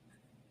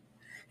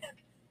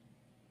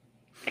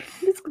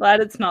 I'm just glad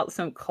it's not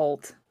some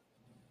cult.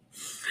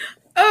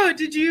 Oh,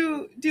 do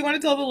you want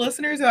to tell the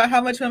listeners about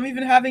how much fun we've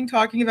been having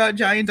talking about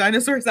giant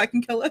dinosaurs that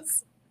can kill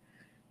us?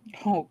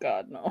 Oh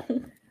God, no.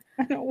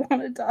 I don't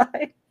want to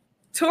die.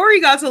 Tori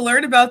got to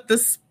learn about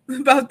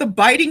the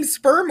biting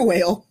sperm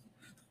whale.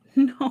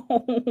 No,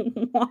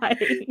 why?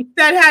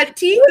 That had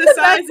teeth the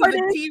size of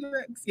a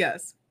T-Rex.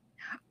 Yes.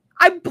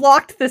 I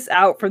blocked this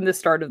out from the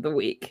start of the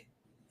week.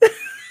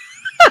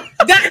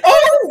 That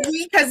our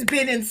week has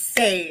been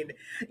insane.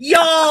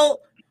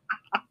 Y'all,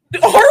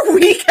 our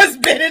week has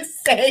been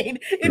insane.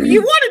 If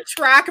you want to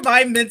track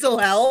my mental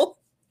health.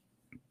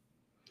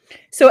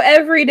 So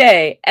every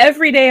day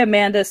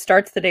Amanda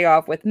starts the day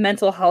off with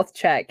mental health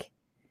check.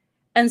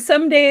 And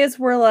some days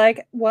we're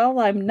like,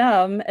 well, I'm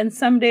numb. And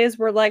some days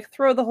we're like,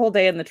 throw the whole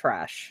day in the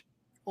trash.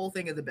 Whole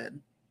thing in the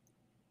bin.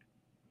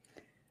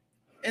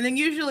 And then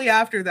usually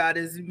after that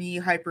is me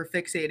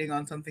hyperfixating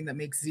on something that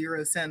makes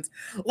zero sense.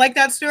 Like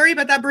that story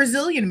about that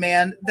Brazilian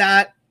man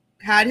that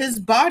had his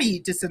body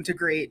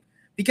disintegrate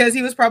because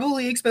he was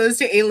probably exposed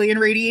to alien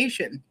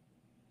radiation.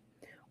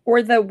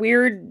 Or the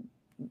weird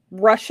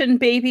Russian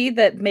baby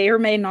that may or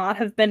may not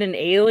have been an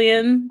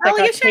alien that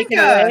got taken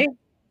away.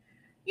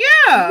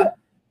 Yeah.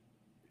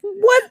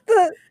 What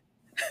the?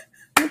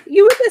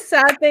 You would the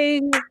sad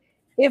thing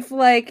if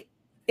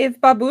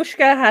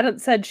Babushka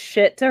hadn't said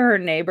shit to her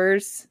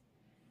neighbors.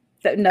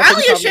 That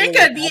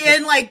Alyoshenko would be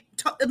in like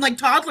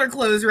toddler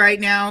clothes right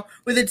now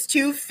with its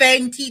two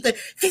fang teeth,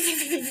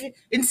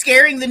 and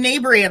scaring the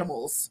neighbor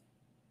animals.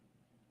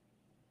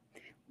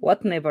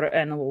 What neighbor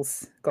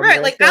animals?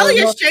 Right, like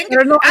Alyoshenko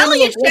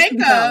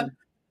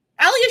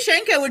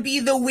would be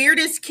the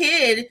weirdest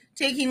kid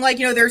taking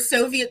their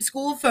Soviet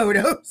school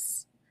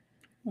photos.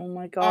 Oh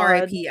my god.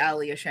 R.I.P.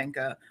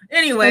 Alyoshenko.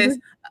 Anyways.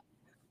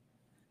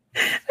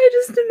 I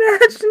just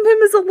imagined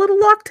him as a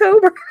little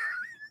October.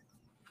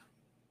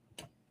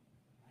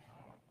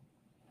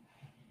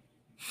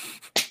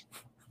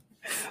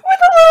 With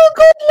a little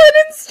gold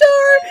linen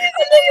star and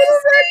a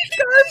little red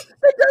scarf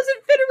that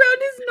doesn't fit around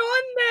his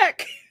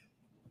non-neck.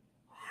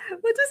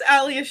 What does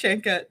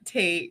Alyoshenko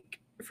take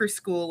for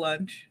school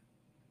lunch?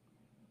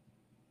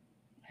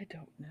 I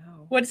don't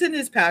know. What's in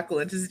his pack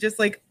lunch? Is it just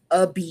like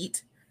a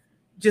beet?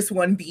 Just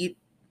one beet?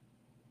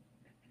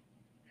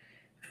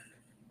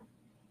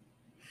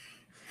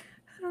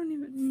 I don't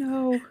even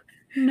know.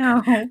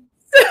 No.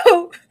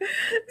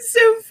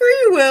 So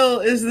free will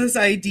is this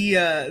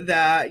idea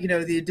that,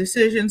 the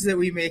decisions that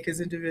we make as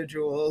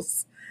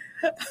individuals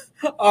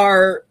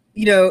are,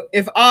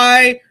 if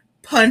I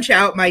punch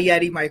out my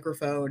Yeti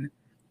microphone,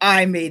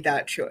 I made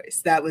that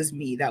choice. That was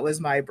me. That was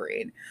my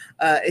brain.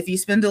 If you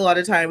spend a lot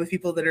of time with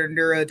people that are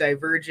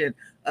neurodivergent,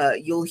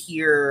 you'll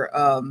hear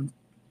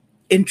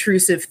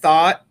intrusive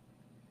thought,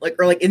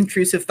 or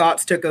intrusive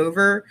thoughts took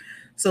over.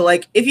 So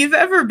if you've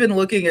ever been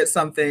looking at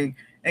something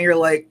and you're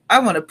like, I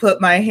want to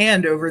put my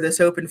hand over this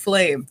open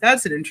flame,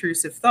 that's an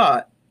intrusive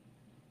thought.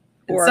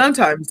 Or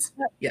sometimes,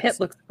 yes. It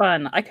looks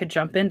fun. I could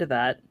jump into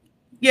that.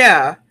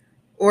 Yeah.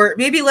 Or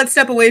maybe let's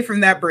step away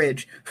from that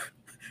bridge.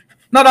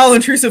 Not all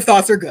intrusive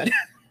thoughts are good.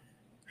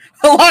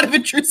 A lot of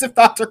intrusive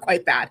thoughts are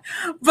quite bad.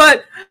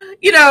 But,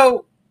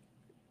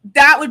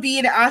 that would be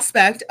an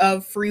aspect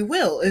of free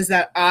will, is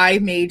that I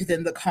made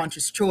then the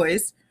conscious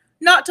choice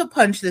not to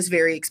punch this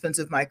very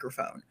expensive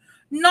microphone,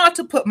 not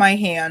to put my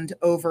hand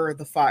over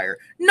the fire,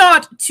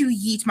 not to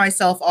yeet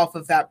myself off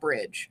of that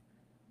bridge.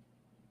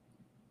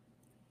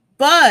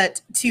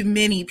 But to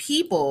many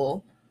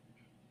people,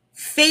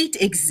 fate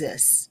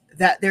exists,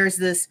 that there's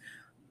this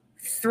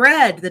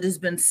thread that has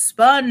been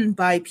spun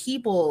by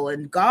people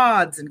and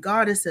gods and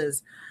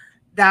goddesses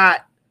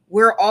that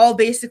we're all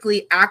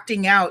basically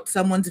acting out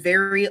someone's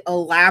very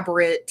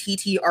elaborate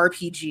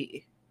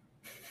TTRPG.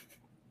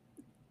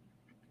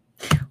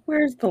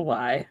 Where's the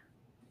lie?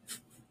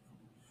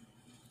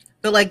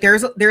 But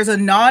there's a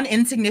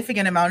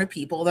non-insignificant amount of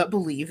people that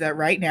believe that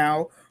right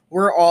now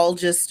we're all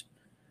just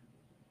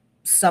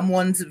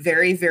someone's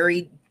very,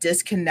 very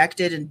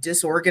disconnected and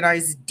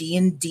disorganized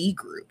D&D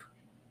group.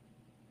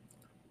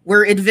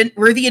 We're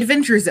the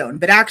Adventure Zone,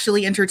 but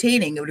actually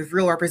entertaining with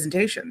real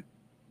representation.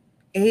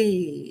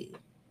 Hey.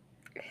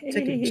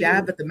 Took a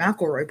jab at the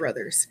McElroy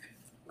brothers.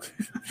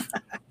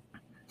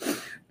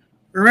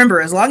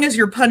 Remember, as long as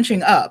you're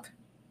punching up,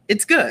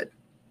 it's good.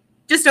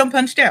 Just don't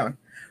punch down.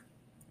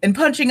 And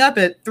punching up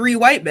at 3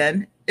 white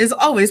men is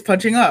always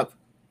punching up.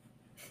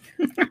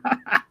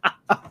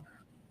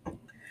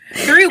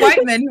 3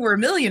 white men who are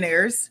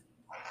millionaires,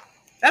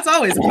 that's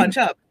always a punch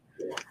up.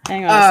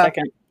 Hang on a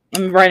second.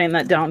 I'm writing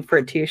that down for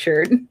a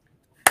t-shirt.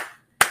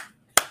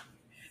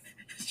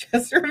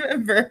 Just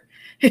remember,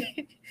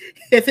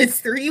 if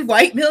it's 3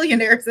 white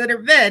millionaires that are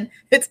men,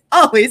 it's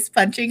always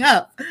punching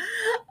up.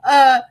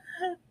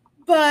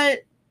 But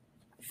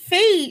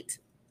fate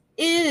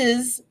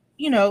is,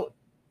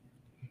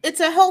 it's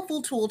a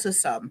helpful tool to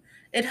some.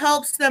 It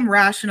helps them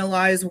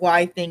rationalize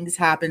why things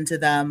happen to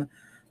them.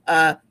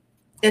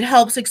 It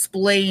helps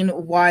explain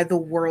why the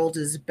world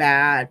is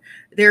bad.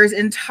 There's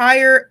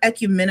entire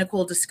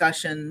ecumenical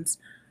discussions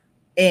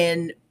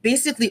in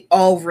basically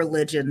all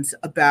religions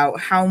about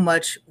how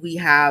much we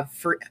have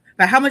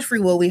about how much free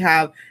will we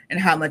have and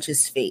how much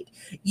is fate.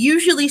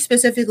 Usually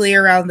specifically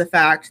around the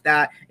fact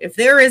that if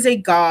there is a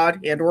god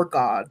and or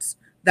gods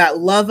that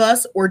love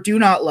us or do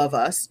not love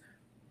us,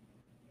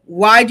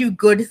 why do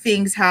good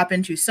things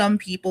happen to some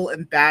people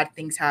and bad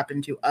things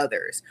happen to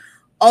others?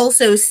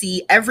 Also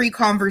see every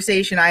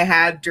conversation I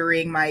had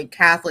during my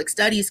Catholic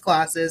studies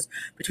classes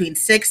between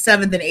 6th,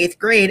 7th, and 8th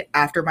grade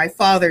after my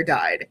father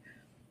died.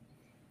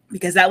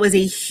 Because that was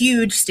a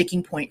huge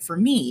sticking point for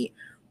me,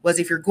 was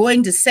if you're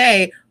going to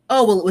say,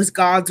 oh, well, it was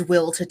God's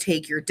will to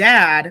take your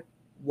dad,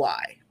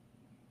 why?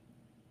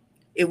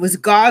 It was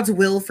God's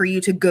will for you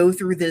to go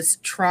through this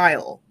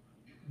trial.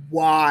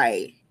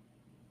 Why?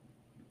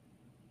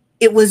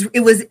 It was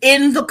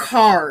in the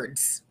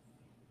cards.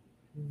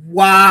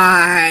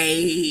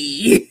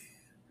 Why?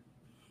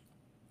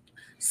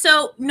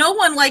 So no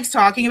one likes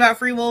talking about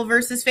free will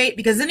versus fate,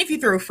 because then if you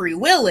throw free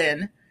will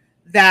in,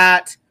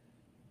 that,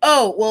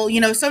 oh, well,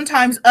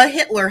 sometimes a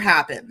Hitler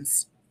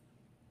happens.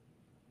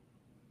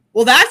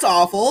 Well, that's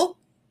awful.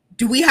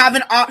 Do we have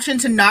an option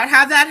to not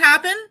have that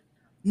happen?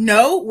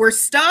 No, we're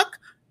stuck.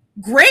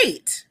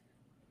 Great.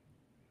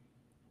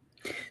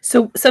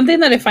 So something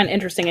that I find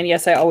interesting, and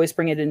yes, I always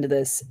bring it into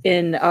this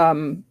in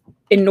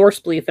Norse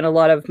belief and a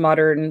lot of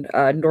modern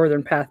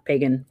Northern Path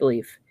pagan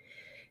belief,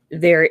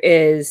 there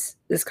is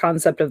this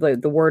concept of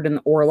the word in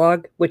the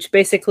orlog, which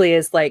basically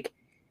is like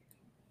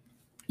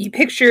you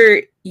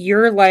picture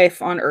your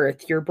life on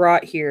Earth, you're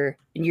brought here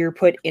and you're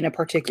put in a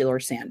particular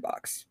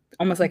sandbox,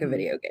 almost like a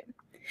video game.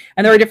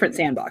 And there are different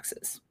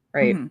sandboxes,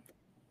 right? Mm-hmm.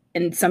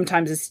 And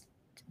sometimes it's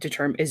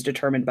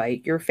determined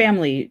by your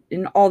family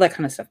and all that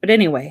kind of stuff. But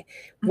anyway,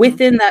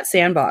 within that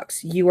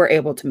sandbox, you are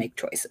able to make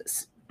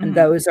choices. And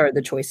those are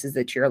the choices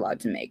that you're allowed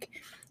to make.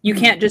 You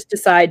can't just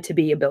decide to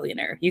be a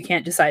billionaire. You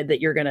can't decide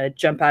that you're going to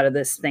jump out of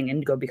this thing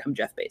and go become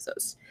Jeff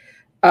Bezos.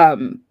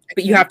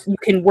 But you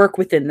can work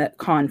within the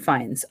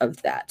confines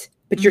of that.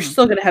 But you're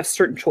still going to have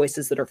certain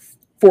choices that are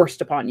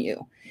forced upon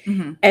you.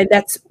 And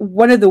that's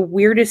one of the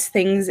weirdest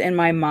things in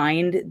my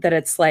mind, that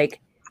it's like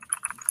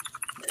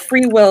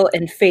free will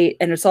and fate,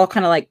 and it's all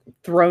kind of like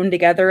thrown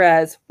together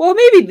as, well,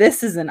 maybe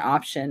this is an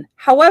option.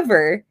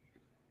 However,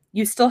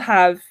 you still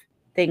have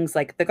things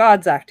like the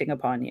gods acting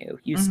upon you.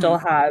 You still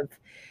have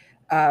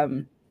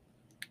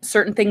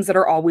certain things that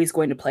are always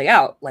going to play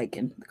out, like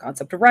in the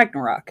concept of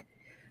Ragnarok.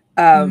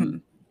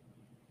 And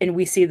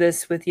we see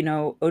this with,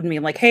 Odin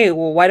being like, hey,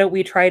 well, why don't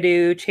we try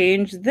to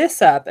change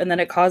this up? And then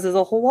it causes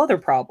a whole other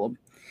problem.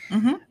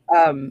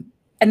 And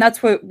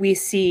that's what we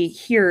see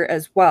here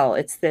as well.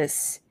 It's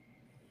this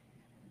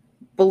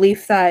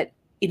belief that,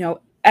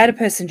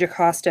 Oedipus and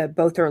Jocasta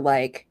both are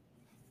like,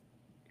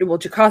 well,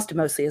 Jocasta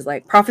mostly is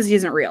like, prophecy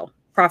isn't real.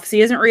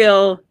 Prophecy isn't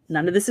real.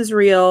 None of this is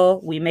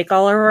real. We make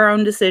all of our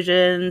own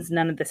decisions.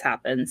 None of this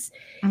happens.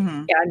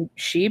 And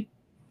she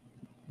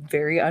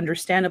very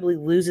understandably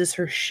loses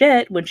her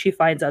shit when she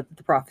finds out that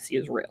the prophecy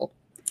is real.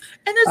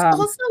 And it's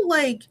also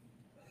like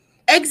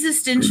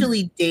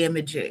existentially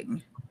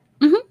damaging.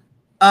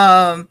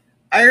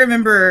 I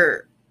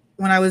remember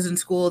when I was in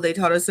school, they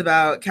taught us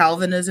about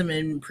Calvinism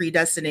and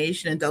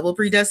predestination and double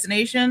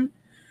predestination.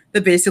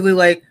 That basically,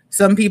 like,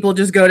 some people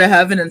just go to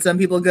heaven and some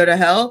people go to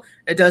hell.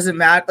 It doesn't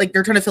matter. Like,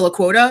 they're trying to fill a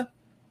quota.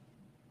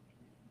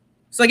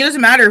 So, like, it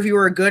doesn't matter if you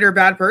were a good or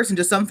bad person.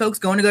 Just some folks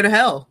going to go to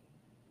hell.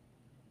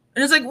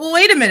 And it's like, well,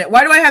 wait a minute.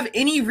 Why do I have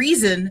any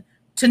reason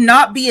to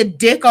not be a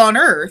dick on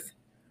earth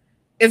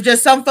if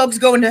just some folks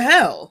go into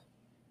hell?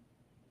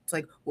 It's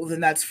like, well, then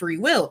that's free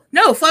will.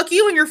 No, fuck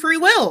you and your free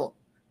will.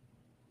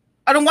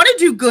 I don't want to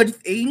do good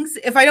things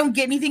if I don't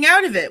get anything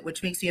out of it,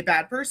 which makes me a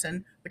bad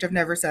person, which I've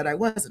never said I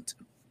wasn't.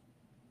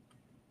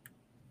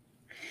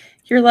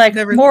 You're like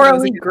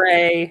morally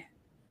gray.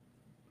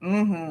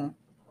 Amazon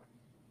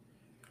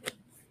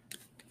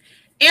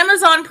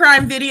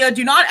Prime Video,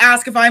 do not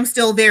ask if I'm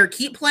still there.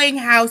 Keep playing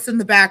House in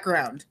the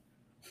background.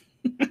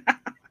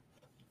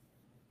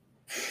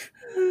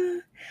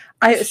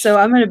 So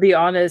I'm going to be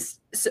honest.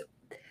 So,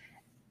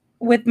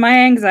 with my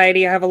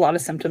anxiety, I have a lot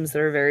of symptoms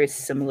that are very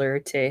similar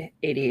to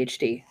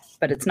ADHD,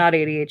 but it's not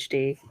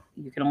ADHD.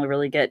 You can only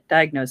really get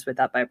diagnosed with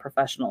that by a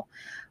professional.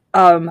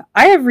 I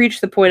have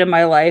reached the point in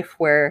my life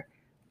where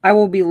I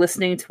will be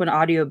listening to an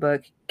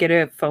audiobook, get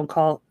a phone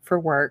call for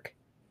work,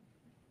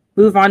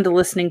 move on to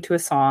listening to a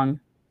song,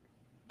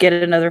 get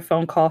another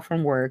phone call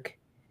from work,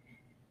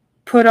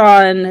 put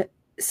on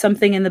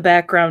something in the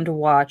background to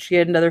watch,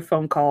 get another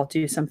phone call,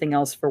 do something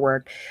else for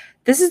work.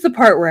 This is the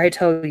part where I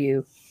tell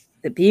you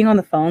that being on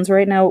the phones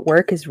right now at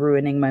work is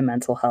ruining my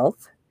mental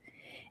health.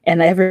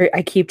 And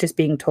I keep just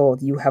being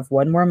told, you have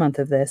one more month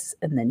of this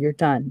and then you're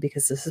done,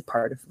 because this is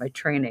part of my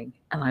training.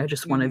 And I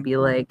just want to be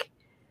like,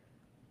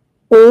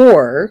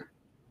 or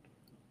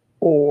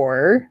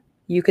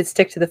you could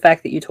stick to the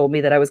fact that you told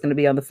me that I was going to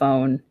be on the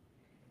phone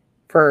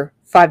for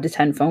 5 to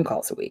 10 phone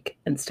calls a week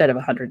instead of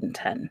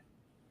 110.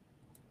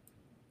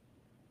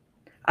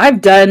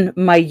 I've done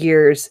my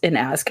years in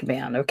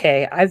Azkaban,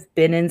 okay? I've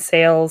been in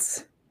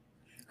sales.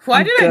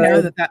 Why did I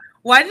know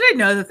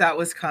that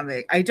was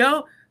coming?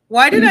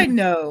 Why did I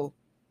know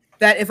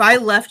that if I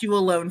left you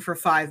alone for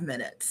 5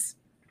 minutes,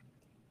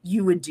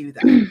 you would do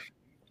that?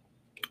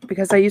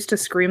 Because I used to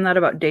scream that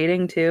about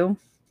dating too.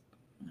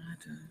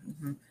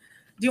 Do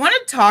you want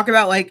to talk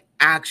about like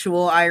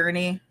actual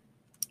irony?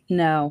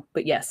 No,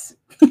 but yes.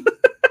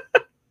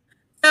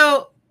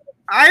 So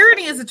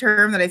irony is a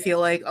term that I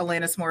feel like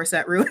Alanis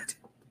Morissette ruined.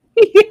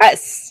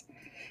 Yes.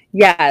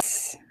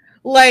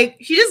 Like,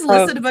 she just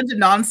listed a bunch of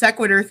non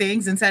sequitur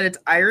things and said it's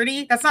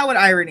irony. That's not what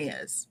irony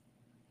is.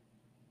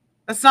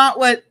 That's not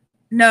what,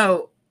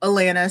 no,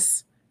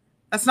 Alanis.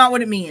 That's not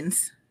what it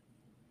means.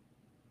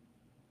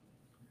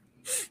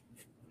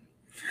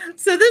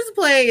 So this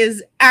play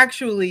is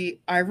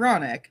actually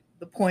ironic.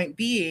 The point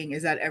being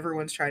is that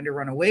everyone's trying to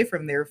run away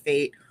from their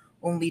fate,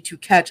 only to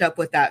catch up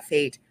with that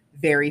fate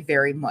very,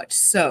 very much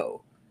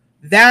so.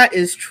 That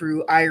is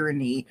true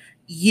irony.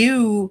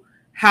 You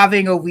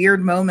having a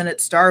weird moment at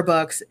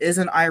Starbucks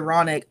isn't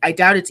ironic. I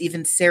doubt it's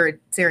even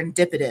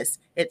serendipitous.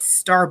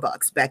 It's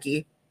Starbucks,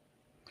 Becky.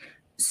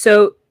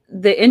 So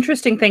the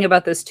interesting thing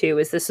about this too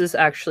is this is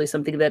actually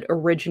something that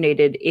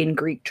originated in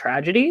Greek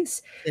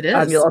tragedies. It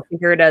is. You'll often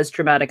hear it as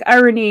dramatic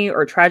irony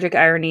or tragic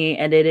irony,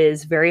 and it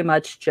is very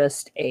much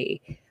just a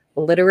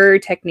literary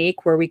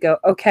technique where we go,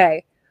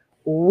 okay,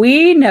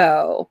 we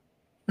know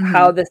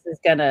how this is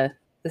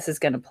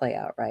gonna play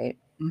out, right?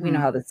 We know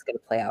how this is gonna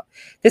play out.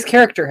 This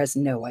character has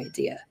no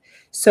idea.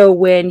 So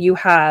when you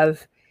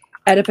have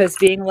Oedipus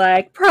being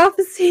like,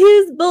 prophecy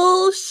is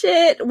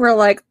bullshit, we're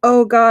like,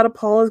 oh god,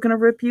 Apollo's gonna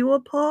rip you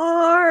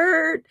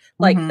apart.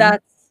 Like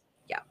that's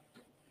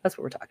what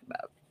we're talking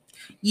about.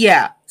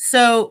 Yeah.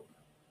 So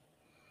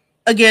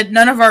again,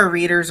 none of our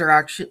readers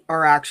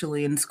are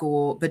actually in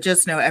school, but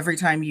just know every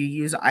time you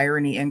use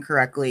irony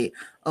incorrectly,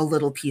 a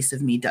little piece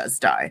of me does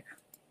die.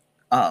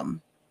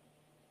 Don't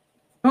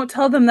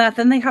tell them that,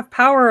 then they have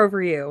power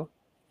over you.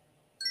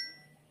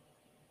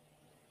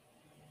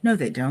 No,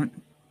 they don't.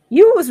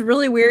 You know what was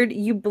really weird?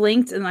 You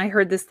blinked and I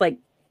heard this like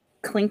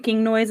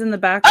clinking noise in the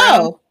background.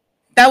 Oh,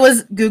 that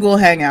was Google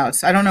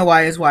Hangouts. I don't know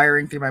why it's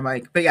wiring through my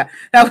mic, but yeah,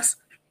 that was.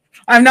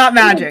 I'm not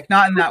magic,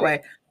 not in that way.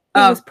 It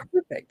was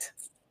perfect.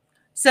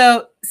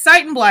 So,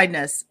 sight and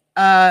blindness.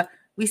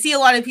 We see a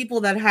lot of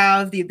people that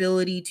have the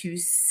ability to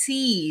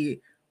see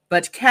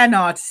but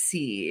cannot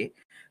see.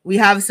 We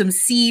have some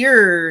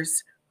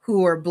seers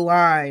who are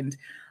blind.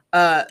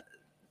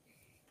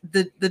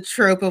 The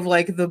trope of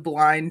like the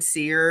blind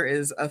seer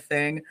is a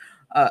thing.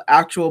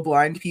 Actual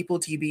blind people,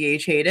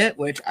 TBH, hate it,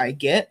 which I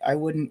get. I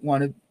wouldn't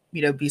want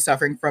to, be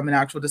suffering from an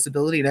actual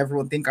disability and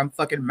everyone think I'm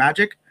fucking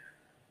magic.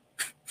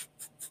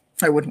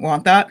 I wouldn't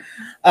want that.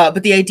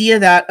 But the idea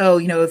that,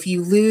 if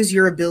you lose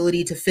your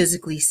ability to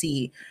physically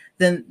see,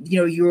 then,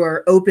 you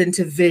are open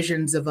to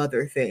visions of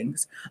other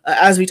things.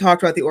 As we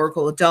talked about the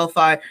Oracle of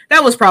Delphi,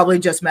 that was probably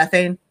just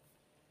methane.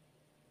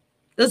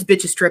 Those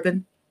bitches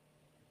tripping.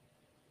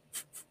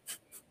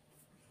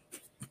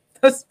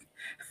 Those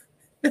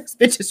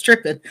bitches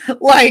tripping.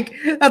 Like,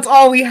 that's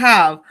all we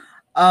have.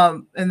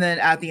 And then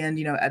at the end,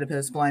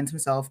 Oedipus blinds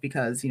himself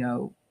because,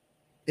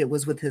 it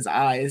was with his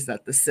eyes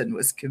that the sin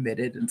was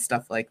committed and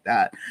stuff like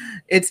that.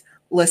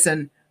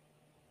 Listen,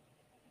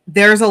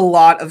 there's a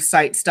lot of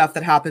sight stuff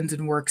that happens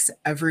and works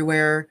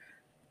everywhere.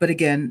 But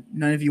again,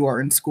 none of you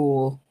are in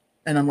school.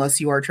 And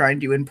unless you are trying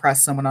to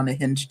impress someone on a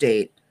Hinge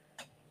date,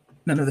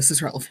 none of this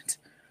is relevant.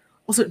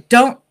 Also,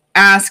 don't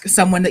ask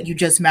someone that you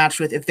just matched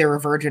with if they're a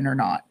virgin or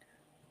not.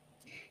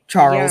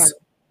 Charles.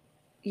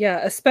 Yeah,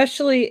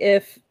 especially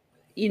if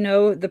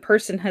the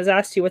person has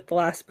asked you what the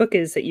last book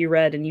is that you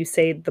read and you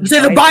say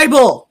the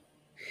Bible.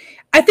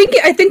 I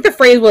think the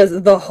phrase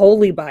was the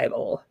Holy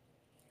Bible.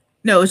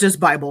 No, it was just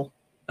Bible.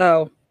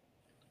 Oh.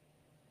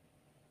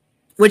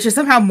 Which is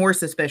somehow more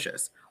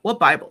suspicious. What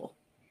Bible?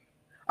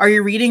 Are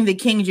you reading the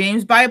King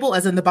James Bible,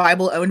 as in the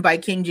Bible owned by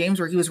King James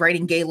where he was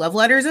writing gay love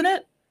letters in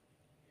it?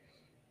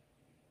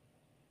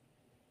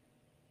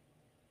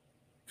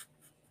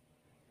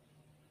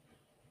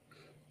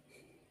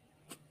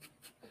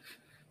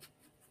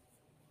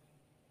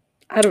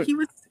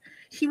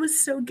 He was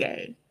so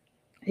gay.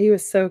 He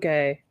was so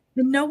gay.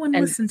 And no one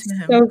listened to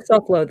him. So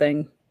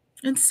self-loathing.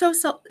 And so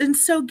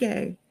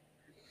gay.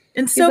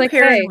 And so like,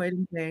 paranoid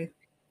and gay.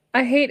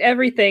 I hate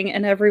everything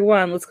and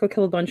everyone. Let's go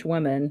kill a bunch of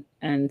women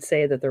and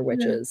say that they're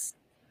witches. Yeah.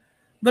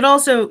 But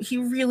also, he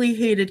really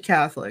hated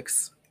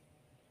Catholics.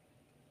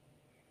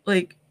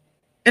 Like,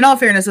 in all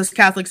fairness, those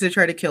Catholics did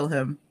try to kill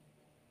him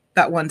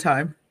that one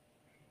time.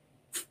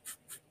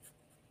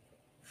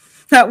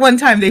 That one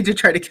time they did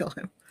try to kill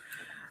him.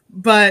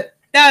 But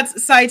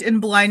that's sight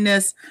and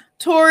blindness.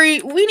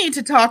 Tori, we need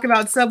to talk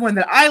about someone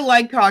that I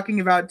like talking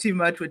about too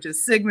much, which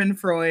is Sigmund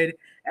Freud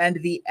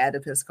and the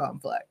Oedipus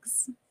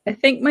complex. I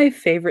think my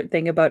favorite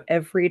thing about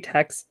every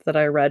text that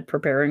I read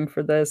preparing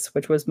for this,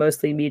 which was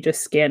mostly me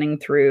just scanning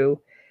through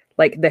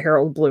like the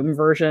Harold Bloom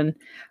version,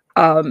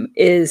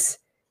 is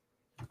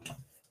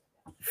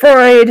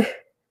Freud,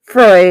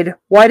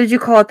 why did you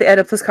call it the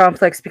Oedipus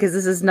complex? Because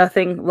this is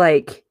nothing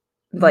like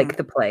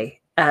the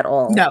play at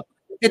all. No.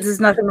 This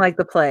is nothing like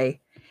the play.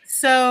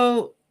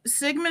 So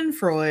Sigmund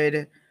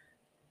Freud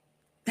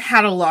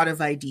had a lot of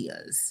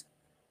ideas.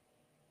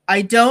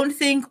 I don't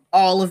think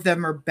all of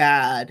them are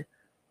bad,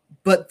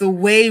 but the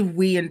way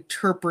we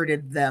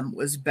interpreted them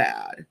was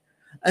bad,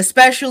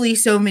 especially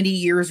so many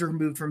years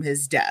removed from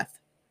his death.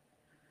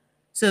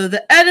 So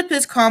the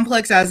Oedipus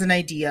complex as an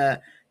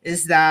idea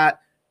is that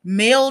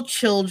male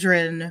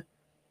children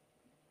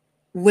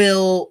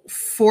will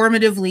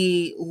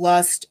formatively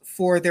lust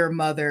for their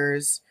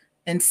mothers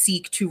and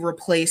seek to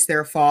replace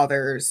their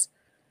fathers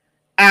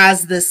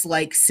as this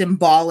like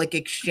symbolic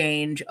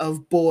exchange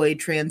of boy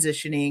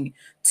transitioning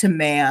to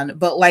man,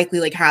 but likely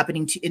like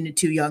happening into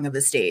too young of a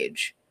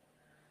stage.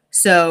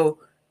 So,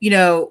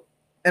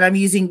 and I'm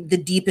using the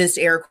deepest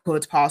air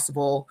quotes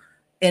possible.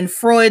 In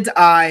Freud's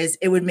eyes,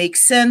 it would make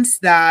sense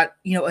that,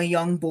 a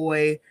young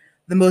boy,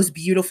 the most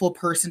beautiful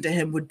person to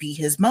him would be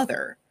his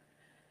mother.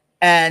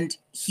 And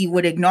he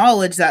would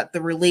acknowledge that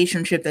the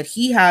relationship that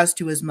he has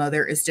to his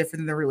mother is different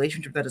than the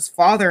relationship that his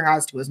father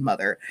has to his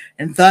mother.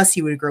 And thus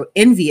he would grow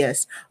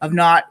envious of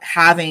not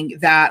having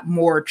that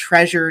more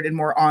treasured and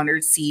more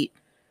honored seat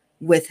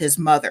with his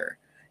mother.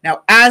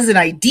 Now, as an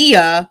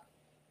idea,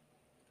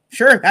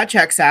 sure, that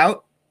checks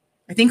out.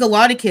 I think a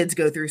lot of kids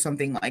go through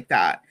something like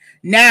that.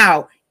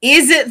 Now,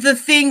 is it the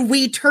thing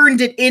we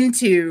turned it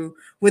into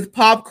with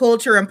pop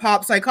culture and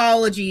pop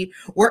psychology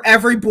where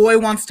every boy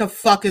wants to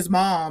fuck his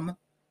mom?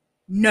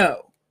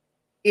 No,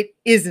 it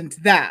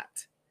isn't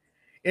that.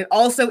 It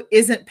also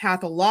isn't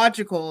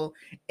pathological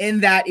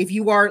in that if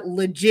you are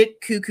legit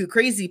cuckoo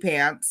crazy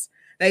pants,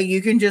 that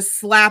you can just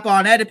slap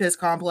on Oedipus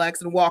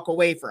complex and walk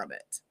away from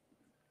it.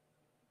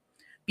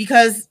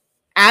 Because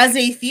as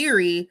a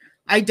theory,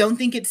 I don't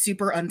think it's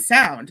super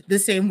unsound. The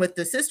same with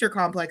the sister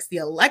complex, the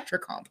Electra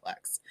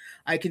complex.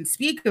 I can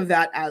speak of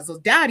that as a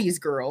daddy's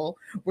girl,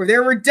 where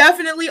there were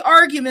definitely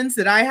arguments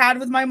that I had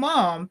with my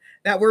mom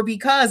that were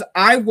because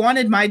I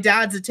wanted my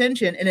dad's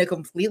attention in a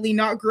completely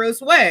not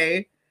gross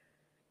way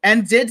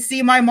and did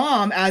see my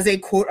mom as a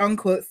quote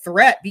unquote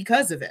threat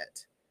because of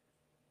it.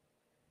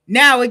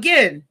 Now,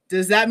 again,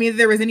 does that mean that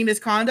there was any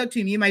misconduct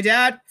between me and my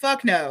dad?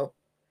 Fuck no.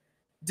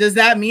 Does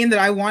that mean that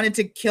I wanted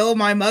to kill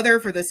my mother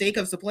for the sake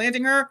of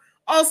supplanting her?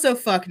 Also,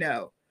 fuck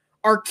no.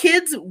 Are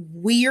kids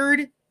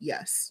weird?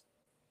 Yes.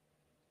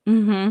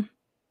 Mm-hmm.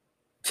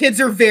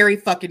 Kids are very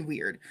fucking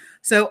weird.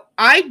 So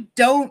I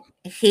don't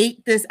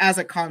hate this as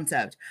a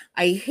concept.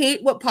 I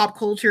hate what pop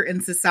culture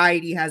and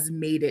society has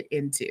made it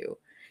into.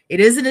 It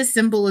isn't as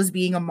simple as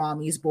being a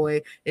mommy's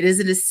boy. It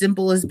isn't as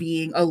simple as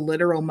being a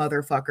literal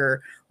motherfucker.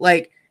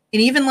 Like,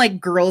 and even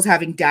like girls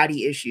having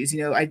daddy issues,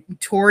 you know,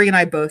 Tori and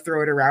I both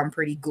throw it around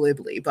pretty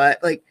glibly,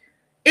 but like,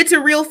 it's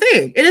a real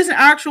thing. It is an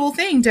actual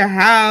thing to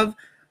have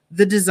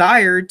the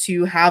desire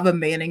to have a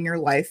man in your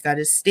life that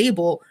is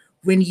stable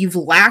when you've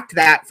lacked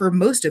that for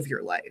most of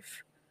your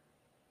life.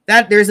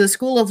 That there's a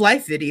School of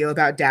Life video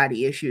about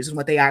daddy issues and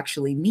what they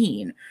actually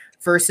mean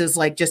versus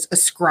like just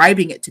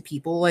ascribing it to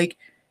people. Like,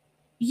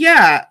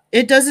 yeah,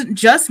 it doesn't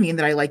just mean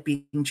that I like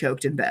being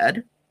choked in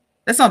bed.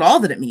 That's not all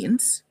that it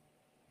means.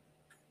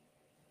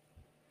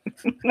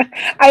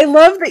 I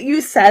love that you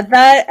said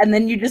that and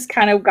then you just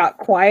kind of got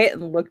quiet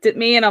and looked at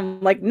me and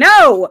I'm like,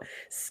 no,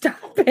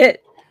 stop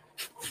it.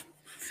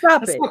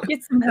 Stop it.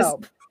 Get some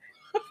help.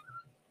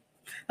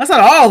 That's not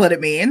all that it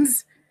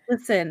means.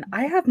 Listen,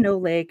 I have no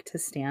leg to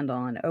stand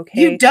on, okay?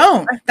 You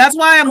don't. That's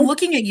why I'm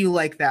looking at you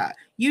like that.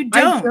 You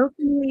don't. I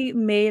jokingly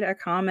made a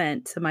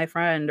comment to my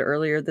friend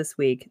earlier this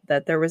week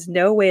that there was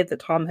no way that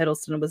Tom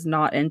Hiddleston was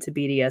not into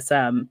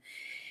BDSM.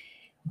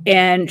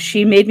 And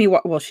she made me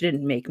well, she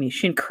didn't make me.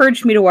 She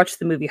encouraged me to watch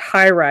the movie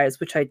High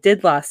Rise, which I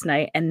did last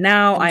night. And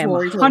now I am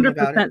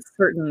 100%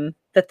 certain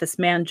that this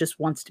man just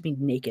wants to be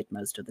naked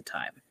most of the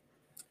time.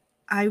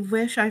 I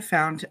wish I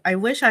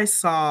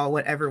saw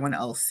what everyone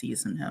else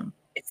sees in him.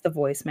 It's the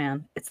voice,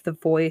 man. It's the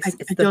voice.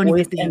 It's the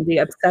voice and the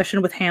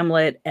obsession with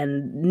Hamlet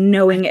and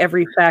knowing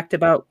every fact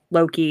about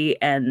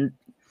Loki. And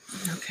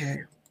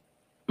okay,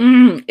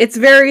 it's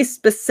very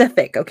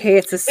specific. Okay,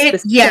 it's a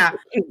specific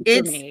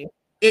for me.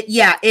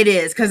 It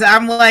is because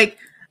I'm like,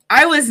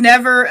 I was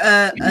never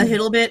a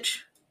Hiddle bitch.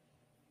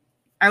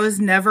 I was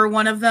never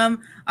one of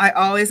them. I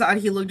always thought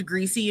he looked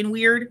greasy and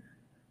weird.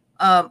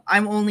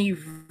 I'm only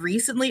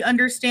recently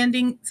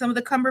understanding some of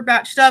the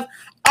Cumberbatch stuff.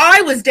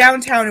 I was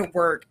downtown at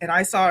work and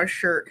I saw a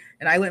shirt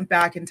and I went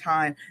back in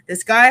time.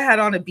 This guy had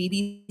on a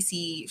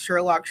BBC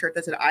Sherlock shirt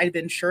that said I'd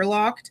been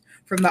Sherlocked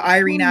from the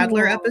Irene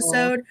Adler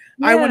episode.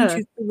 Yeah. I wanted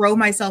to throw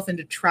myself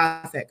into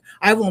traffic.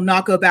 I will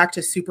not go back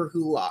to Super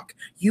Hulock.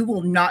 You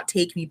will not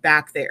take me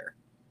back there.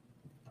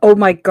 Oh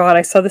my God.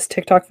 I saw this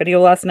TikTok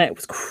video last night. It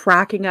was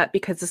cracking up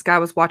because this guy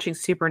was watching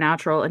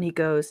Supernatural and he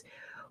goes,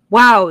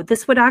 wow,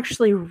 this would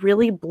actually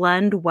really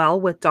blend well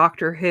with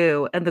Doctor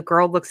Who. And the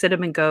girl looks at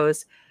him and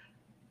goes,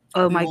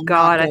 oh my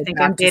God, I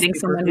think I'm dating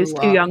someone who's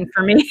too young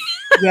for me.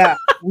 Yeah,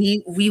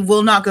 we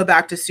will not go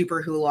back to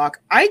Super Hulock.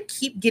 I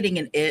keep getting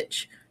an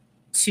itch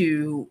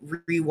to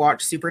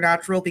rewatch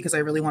Supernatural because I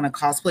really want to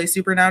cosplay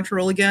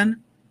Supernatural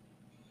again.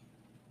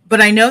 But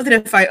I know that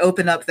if I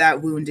open up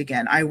that wound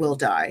again, I will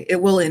die.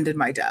 It will end in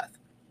my death.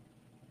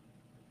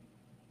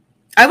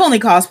 I've only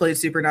cosplayed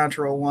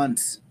Supernatural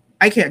once.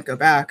 I can't go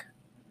back.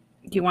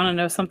 You want to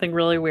know something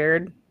really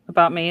weird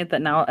about me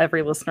that now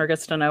every listener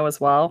gets to know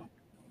as well?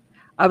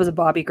 I was a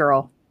Bobby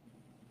girl.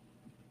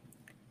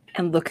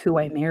 And look who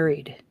I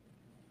married.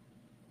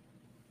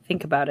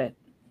 Think about it.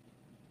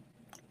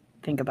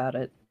 Think about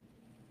it.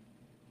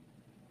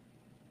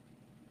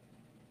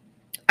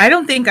 I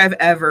don't think I've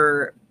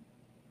ever...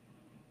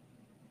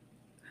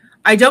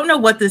 I don't know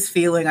what this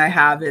feeling I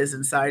have is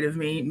inside of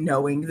me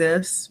knowing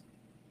this.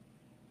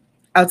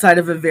 Outside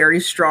of a very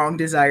strong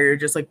desire to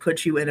just like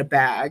put you in a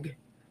bag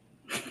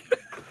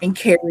and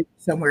carry you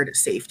somewhere to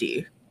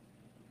safety.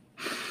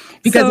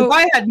 Because if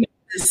I had known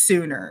this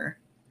sooner,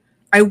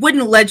 I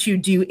wouldn't let you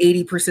do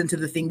 80% of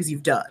the things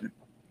you've done.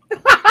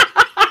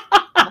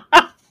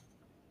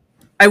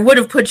 I would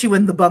have put you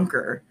in the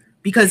bunker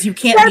because you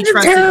can't be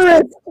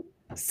trusted.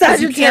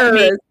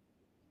 Sagittarius.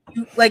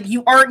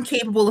 you aren't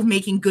capable of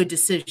making good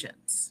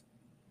decisions.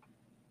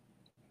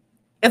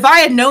 If I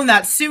had known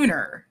that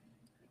sooner,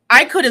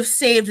 I could have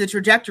saved the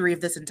trajectory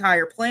of this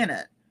entire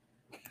planet.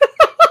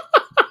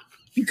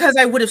 Because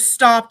I would have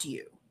stopped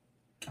you.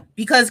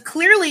 Because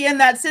clearly in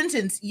that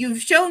sentence,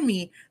 you've shown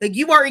me that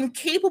you are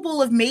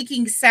incapable of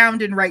making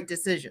sound and right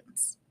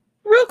decisions.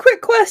 Real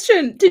quick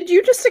question. Did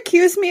you just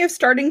accuse me of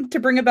starting to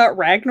bring about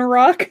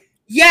Ragnarok?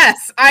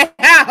 Yes, I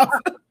have.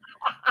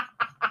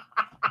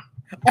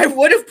 I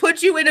would have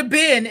put you in a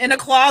bin in a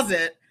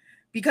closet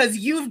because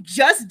you've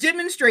just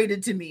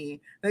demonstrated to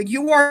me that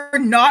you are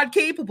not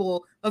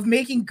capable of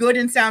making good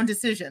and sound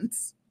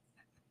decisions.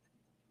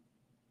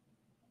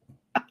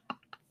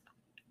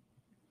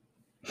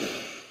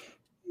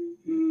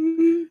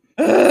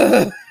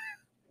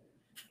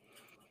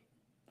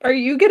 Are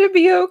you gonna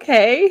be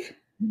okay?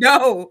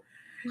 No.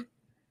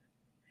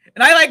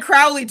 And I like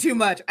Crowley too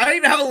much. I don't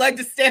even have a leg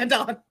to stand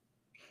on.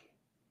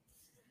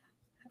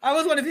 I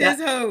was one of his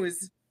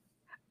hoes.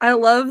 I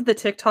love the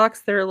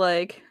TikToks. They're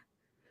like,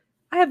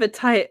 I have a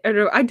type,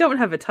 or I don't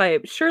have a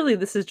type. Surely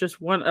this is just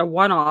a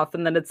one-off.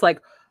 And then it's like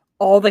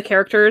all the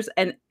characters.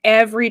 And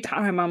every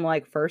time I'm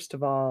like, first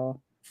of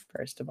all.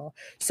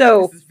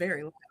 So this is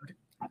very loud.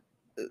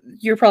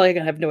 You're probably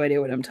gonna have no idea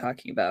what I'm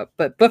talking about,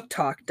 but Book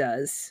Talk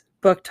does.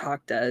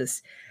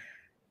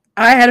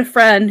 I had a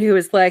friend who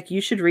was like, you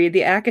should read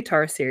the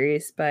ACOTAR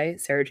series by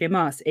Sarah J.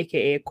 Maas,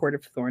 aka A Court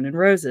of Thorn and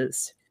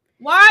Roses.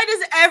 Why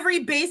does every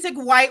basic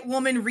white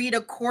woman read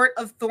A Court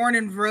of Thorn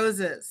and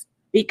Roses?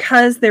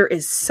 Because there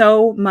is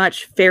so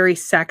much fairy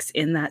sex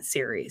in that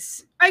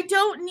series. I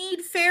don't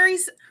need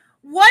fairies.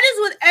 What is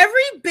with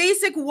every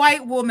basic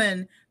white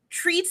woman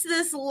treats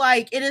this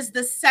like it is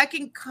the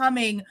second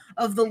coming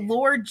of the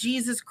Lord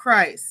Jesus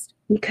Christ?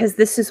 Because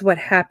this is what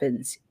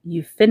happens.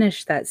 You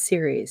finish that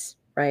series,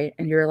 right?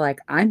 And you're like,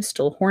 I'm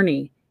still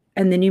horny.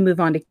 And then you move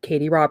on to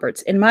Katie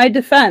Roberts. In my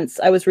defense,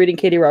 I was reading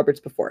Katie Roberts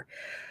before.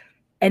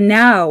 And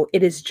now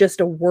it is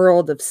just a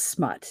world of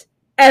smut.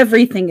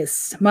 Everything is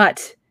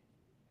smut.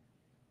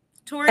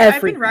 Tori,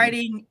 I've been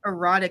writing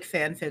erotic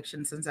fan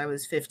fiction since I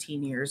was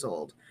 15 years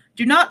old.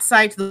 Do not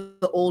cite the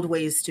old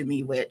ways to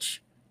me,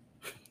 witch.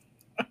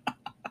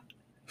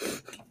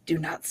 Do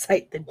not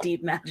cite the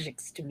deep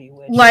magics to me,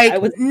 witch.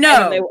 Like,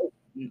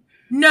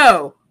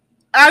 no.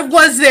 I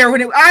was there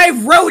when I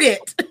wrote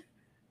it.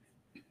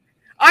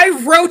 I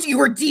wrote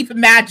your deep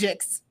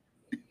magics.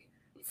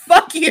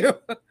 Fuck you.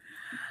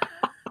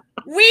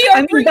 We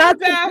are bringing back.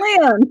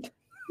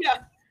 Yeah.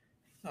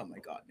 Oh my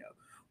God, no.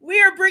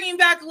 We are bringing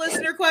back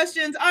listener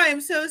questions. I am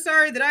so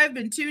sorry that I've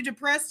been too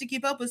depressed to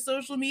keep up with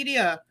social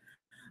media.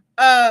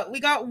 We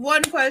got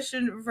one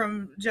question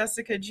from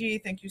Jessica G.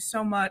 Thank you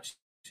so much.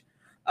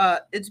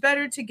 It's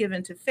better to give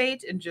in to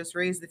fate and just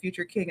raise the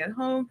future king at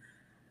home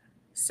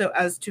so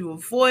as to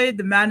avoid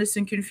the madness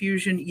and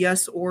confusion,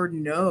 yes or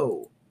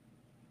no?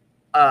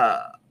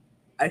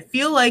 I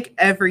feel like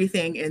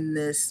everything in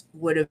this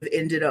would have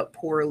ended up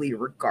poorly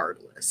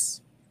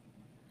regardless.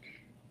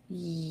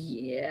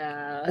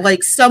 Yeah.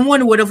 Like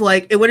someone would have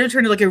it would have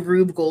turned into like a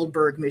Rube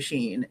Goldberg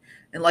machine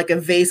and like a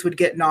vase would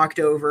get knocked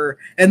over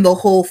and the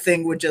whole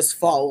thing would just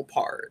fall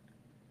apart.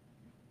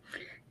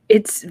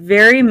 It's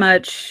very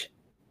much,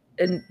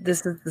 and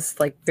this is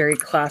this like very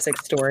classic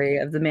story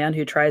of the man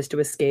who tries to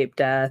escape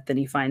death and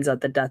he finds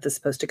out that death is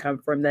supposed to come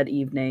from that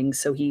evening.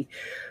 So he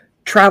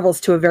travels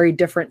to a very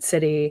different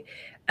city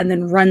and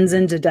then runs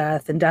into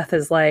death, and death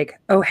is like,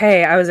 oh,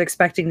 hey, I was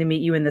expecting to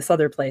meet you in this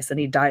other place, and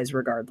he dies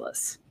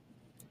regardless.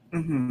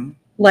 Mm-hmm.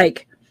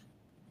 Like,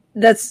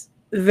 that's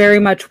very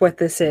much what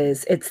this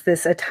is. It's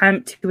this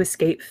attempt to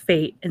escape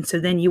fate, and so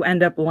then you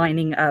end up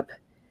lining up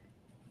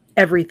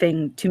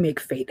everything to make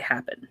fate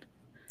happen.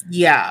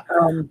 Yeah.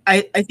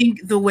 I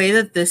think the way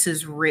that this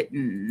is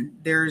written,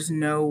 there's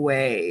no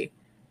way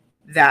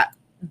that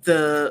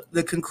the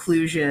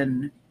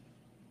conclusion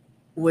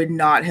would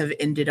not have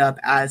ended up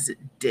as it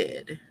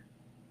did.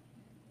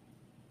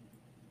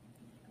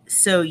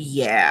 So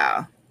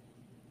yeah.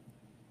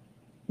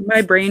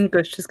 My brain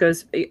just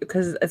goes,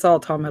 because it's all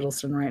Tom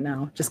Hiddleston right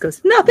now, just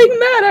goes, nothing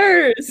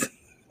matters.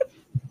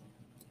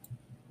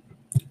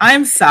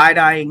 I'm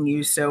side-eyeing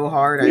you so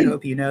hard. I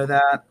hope you know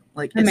that.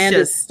 Like,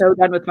 Amanda's just so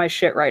done with my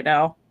shit right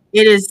now.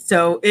 It is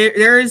so,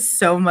 there is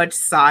so much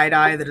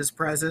side-eye that is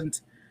present.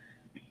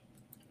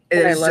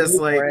 It's just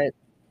like,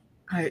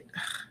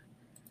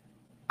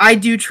 I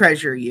do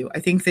treasure you. I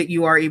think that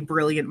you are a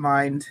brilliant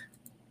mind.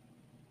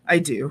 I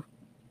do.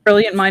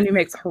 Brilliant mind who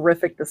makes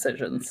horrific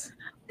decisions.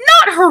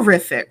 Not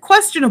horrific.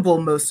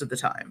 Questionable most of the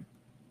time.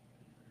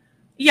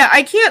 Yeah,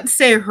 I can't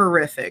say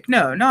horrific.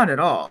 No, not at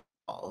all.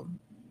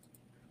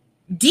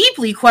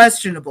 Deeply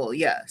questionable,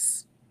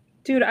 yes.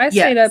 Dude, I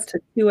stayed up to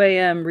 2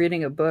 a.m.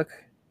 reading a book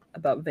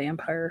about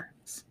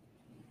vampires.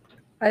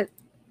 I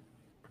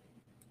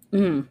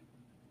don't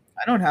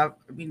have,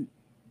 you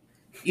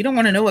don't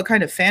want to know what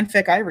kind of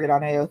fanfic I read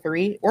on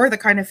AO3 or the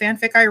kind of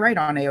fanfic I write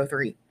on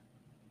AO3.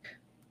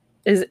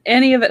 Does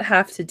any of it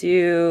have to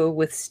do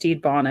with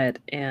Stede Bonnet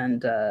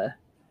and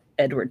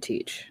Edward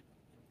Teach?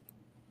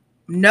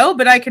 No,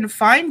 but I can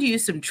find you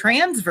some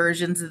trans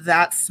versions of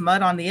that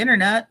smut on the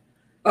internet.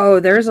 Oh,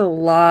 there's a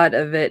lot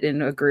of it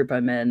in a group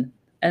I'm in,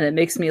 and it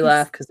makes me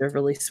laugh because they're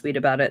really sweet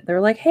about it.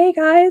 They're like, "Hey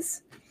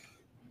guys."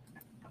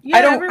 Yeah,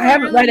 I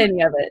haven't read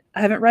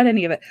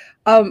any of it.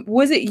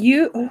 Was it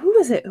you? Who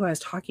was it who I was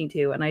talking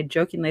to? And I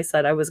jokingly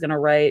said I was going to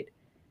write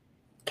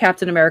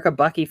Captain America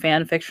Bucky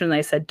fan fiction.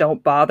 They said,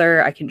 "Don't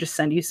bother. I can just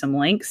send you some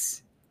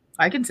links."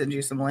 I can send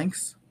you some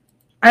links.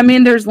 I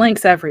mean, there's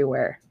links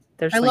everywhere.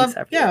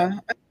 Everywhere. Yeah.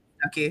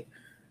 Okay.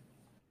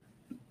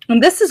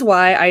 And this is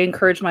why I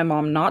encourage my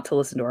mom not to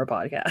listen to our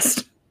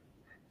podcast.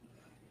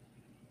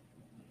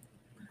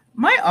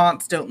 My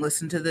aunts don't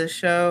listen to this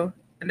show,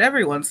 and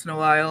every once in a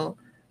while,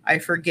 I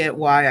forget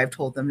why I've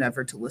told them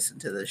never to listen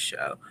to this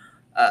show.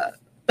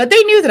 But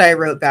they knew that I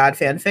wrote bad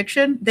fan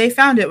fiction. They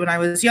found it when I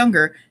was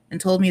younger and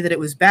told me that it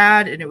was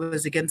bad and it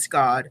was against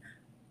God.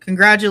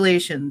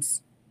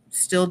 Congratulations.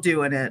 Still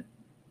doing it.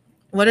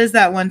 What is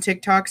that one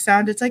TikTok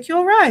sound? It's like,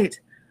 you're right.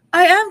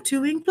 I am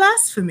doing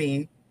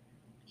blasphemy.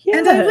 Yes.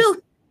 And I will.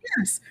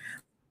 Yes.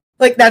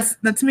 Like,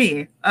 that's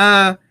me.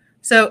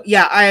 So,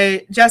 yeah,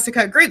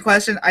 Jessica, great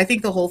question. I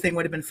think the whole thing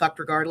would have been fucked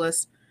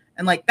regardless.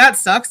 And, like, that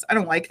sucks. I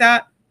don't like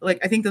that. Like,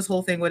 I think this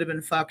whole thing would have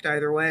been fucked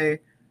either way.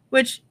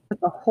 Which...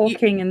 the whole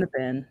king in the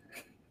bin.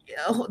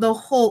 The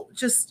whole...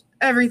 just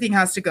everything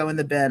has to go in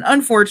the bin.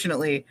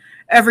 Unfortunately,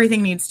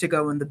 everything needs to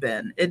go in the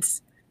bin.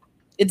 It's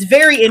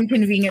very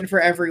inconvenient for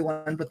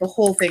everyone, but the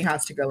whole thing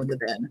has to go in the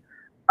bin.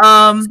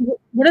 So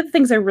one of the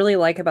things I really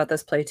like about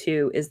this play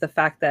too is the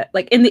fact that,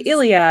 like, in the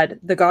Iliad,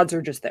 the gods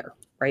are just there,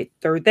 right?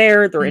 They're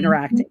there, they're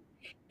interacting.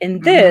 In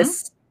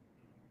this,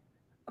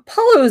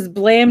 Apollo is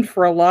blamed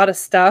for a lot of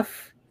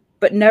stuff,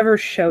 but never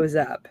shows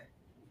up.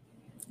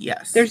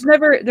 Yes. There's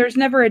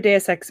never a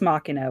Deus Ex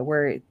Machina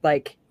where,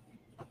 like,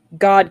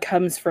 God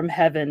comes from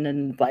heaven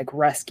and, like,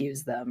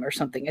 rescues them or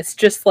something. It's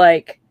just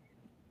like,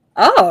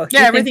 oh,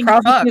 yeah, everything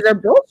prophecies are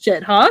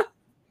bullshit, huh?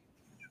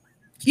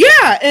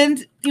 Yeah,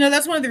 and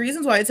that's one of the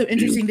reasons why it's so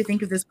interesting to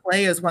think of this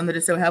play as one that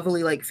is so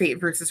heavily like fate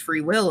versus free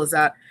will, is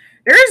that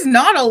there's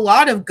not a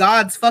lot of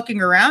gods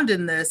fucking around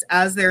in this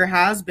as there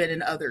has been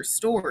in other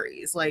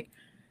stories. Like,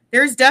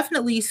 there's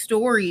definitely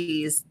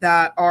stories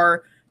that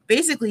are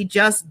basically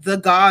just the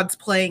gods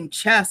playing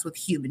chess with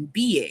human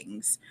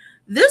beings.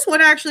 This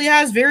one actually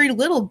has very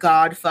little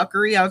god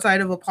fuckery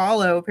outside of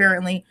Apollo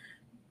apparently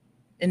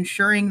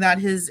ensuring that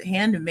his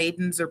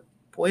handmaidens are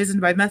poisoned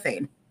by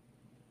methane.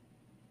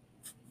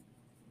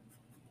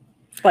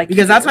 Like,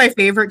 because that's my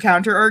favorite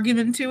counter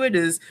argument to it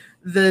is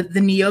the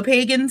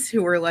neo-pagans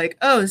who are like,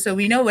 oh, so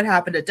we know what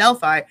happened at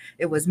Delphi.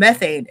 It was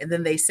methane. And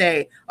then they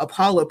say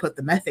Apollo put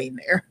the methane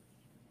there.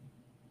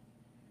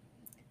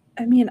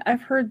 I mean,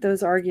 I've heard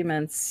those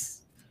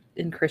arguments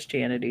in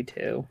Christianity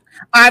too.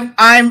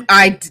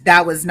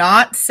 That was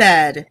not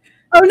said.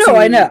 Oh no,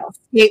 I know.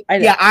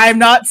 Yeah, I'm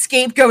not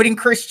scapegoating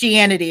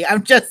Christianity.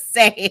 I'm just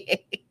saying.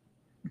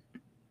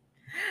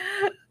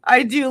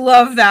 I do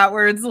love that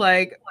where it's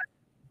like,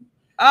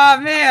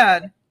 oh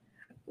man,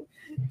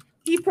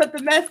 he put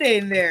the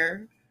methane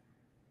there.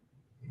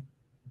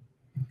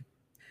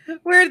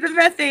 Where did the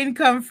methane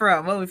come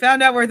from? Well, we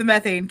found out where the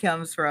methane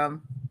comes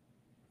from.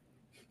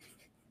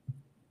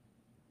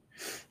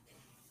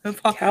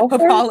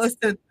 Apollo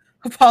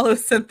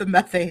sent the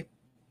methane.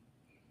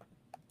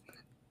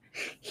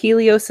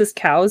 Helios's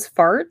cows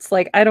farts?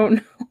 Like, I don't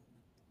know.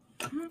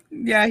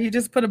 Yeah, he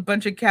just put a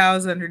bunch of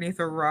cows underneath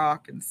a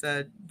rock and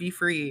said, be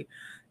free.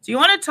 Do you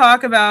want to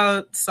talk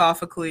about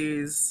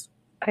Sophocles?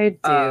 I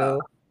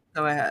do.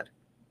 Go ahead.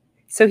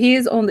 So he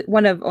is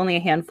one of only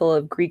a handful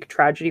of Greek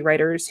tragedy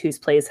writers whose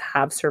plays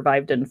have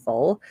survived in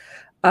full.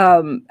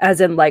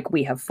 As in, like,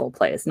 we have full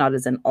plays, not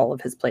as in all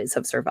of his plays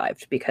have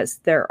survived, because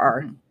there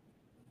are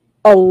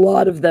a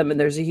lot of them, and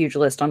there's a huge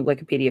list on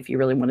Wikipedia if you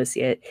really want to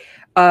see it.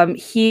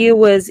 He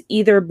was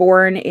either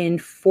born in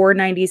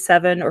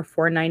 497 or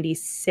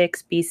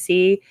 496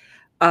 BC.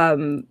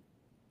 Time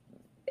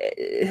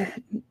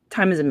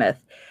is a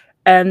myth.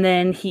 And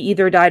then he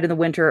either died in the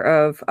winter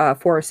of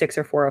 406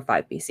 or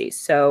 405 BC.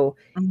 So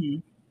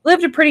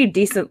lived a pretty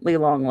decently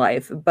long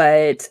life,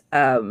 but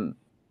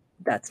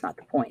that's not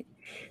the point.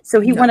 So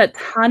he won a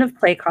ton of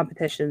play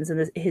competitions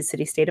in his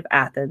city-state of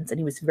Athens, and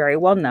he was very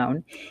well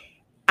known.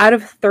 Out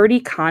of 30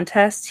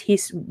 contests,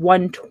 he's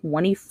won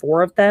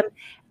 24 of them,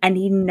 and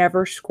he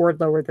never scored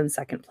lower than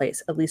second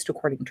place, at least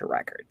according to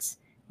records.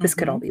 This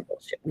could all be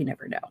bullshit. We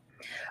never know.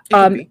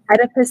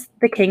 Oedipus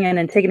the King and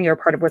Antigone are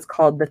part of what's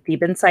called the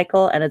Theban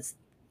cycle, and it's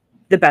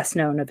the best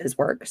known of his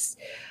works.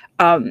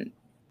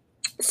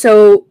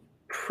 So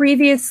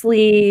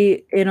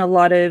previously, in a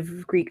lot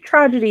of Greek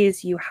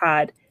tragedies, you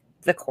had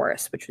the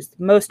chorus, which was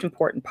the most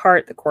important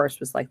part. The chorus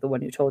was like the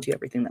one who told you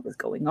everything that was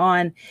going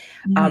on.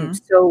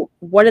 So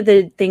one of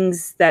the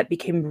things that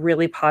became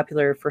really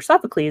popular for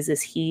Sophocles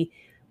is he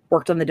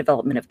worked on the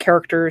development of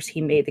characters.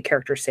 He made the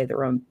characters say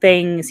their own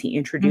things. He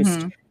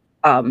introduced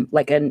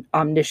like an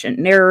omniscient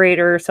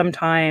narrator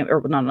sometime,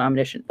 or not an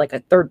omniscient, like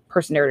a third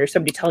person narrator,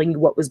 somebody telling you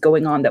what was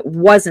going on that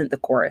wasn't the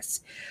chorus.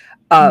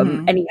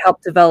 And he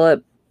helped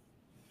develop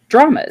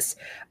dramas.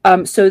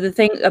 So the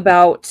thing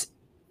about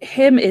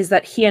him is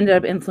that he ended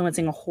up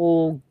influencing a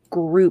whole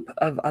group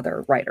of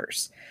other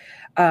writers.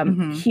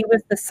 He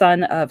was the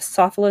son of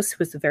Sophilus, who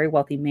was a very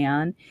wealthy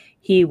man.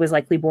 He was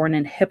likely born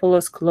in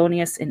Hippolos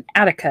Colonius in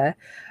Attica.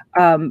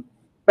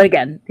 But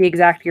again, the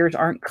exact years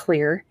aren't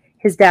clear.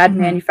 His dad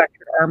manufactured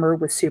armor,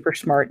 was super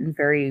smart and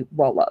very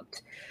well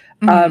loved.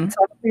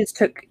 Sophocles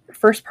took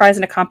first prize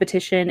in a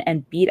competition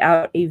and beat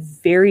out a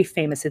very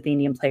famous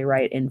Athenian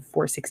playwright in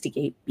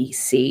 468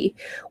 BC,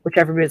 which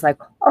everybody's like,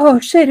 oh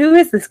shit, who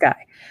is this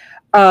guy?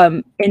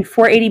 In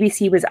 480 BC,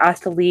 he was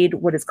asked to lead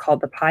what is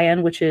called the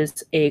Paian, which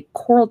is a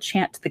choral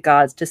chant to the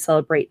gods to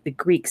celebrate the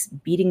Greeks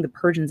beating the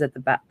Persians at the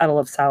Battle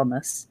of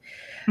Salamis.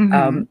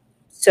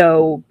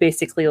 So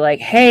basically like,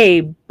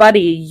 hey,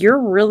 buddy,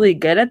 you're really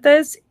good at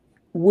this.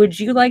 Would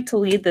you like to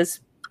lead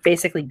this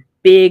basically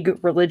big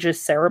religious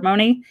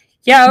ceremony?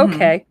 Yeah,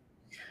 okay.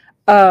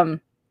 I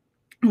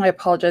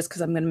apologize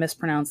because I'm going to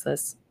mispronounce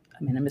this.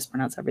 I'm going to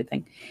mispronounce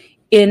everything.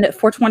 In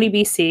 420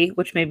 BC,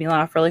 which made me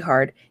laugh really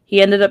hard,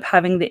 he ended up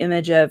having the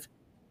image of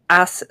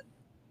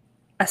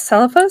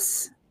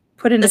Asclepius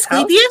put in his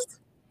house.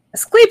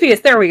 Asclepius,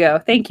 there we go.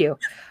 Thank you.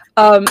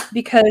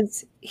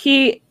 Because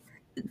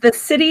the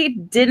city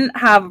didn't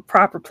have a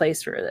proper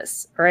place for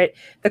this, right?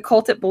 The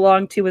cult it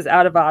belonged to was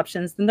out of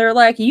options. And they're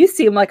like, you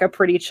seem like a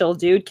pretty chill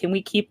dude. Can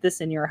we keep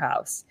this in your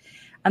house?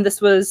 And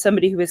this was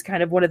somebody who was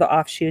kind of one of the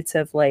offshoots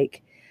of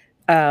like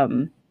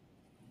for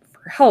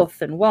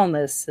health and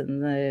wellness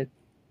and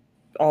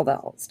all that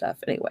stuff.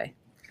 Anyway.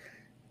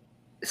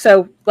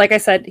 So, like I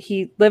said,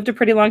 he lived a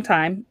pretty long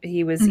time.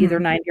 He was either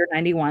 90 or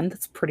 91.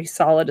 That's pretty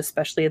solid,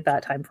 especially at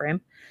that time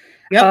frame.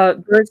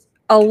 Yep. There's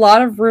a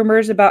lot of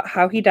rumors about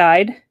how he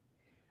died.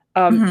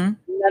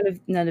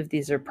 None of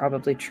these are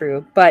probably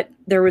true, but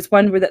there was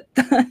one where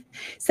that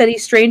said he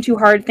strained too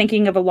hard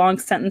thinking of a long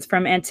sentence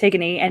from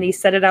Antigone, and he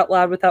said it out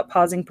loud without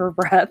pausing for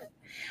breath.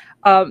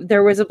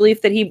 There was a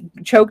belief that he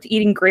choked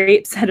eating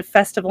grapes at a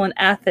festival in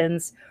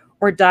Athens,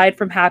 or died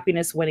from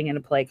happiness winning in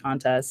a play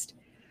contest.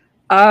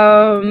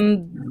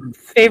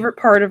 Favorite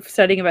part of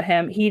studying about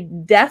him, he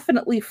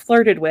definitely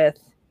flirted with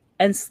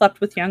and slept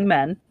with young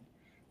men.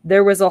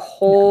 There was a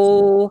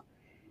whole...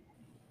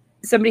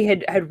 Somebody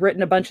had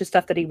written a bunch of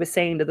stuff that he was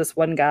saying to this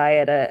one guy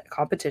at a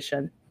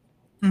competition.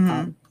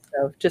 So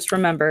just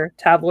remember,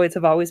 tabloids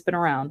have always been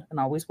around and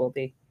always will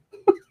be.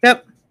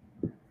 Yep.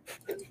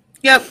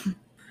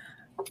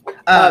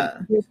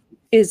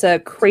 Is a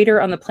crater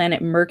on the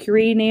planet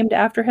Mercury named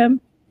after him?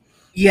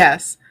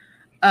 Yes.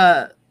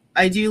 I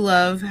do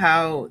love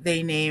how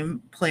they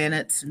name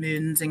planets,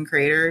 moons, and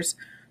craters.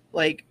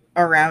 Like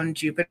around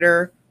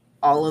Jupiter,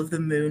 all of the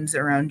moons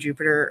around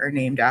Jupiter are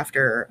named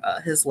after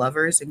his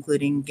lovers,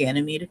 including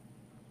Ganymede.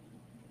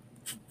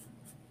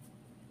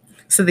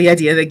 So the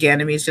idea that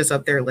Ganymede's just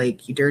up there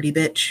like, you dirty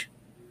bitch.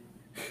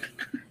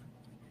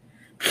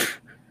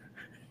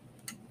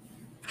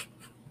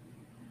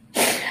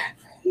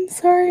 I'm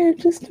sorry, I'm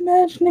just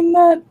imagining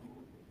that.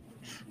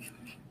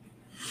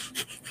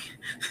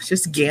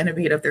 Just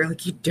Ganymede up there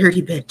like, you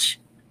dirty bitch.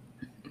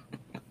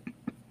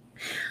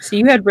 So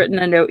you had written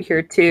a note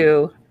here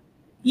too.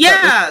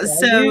 Yeah,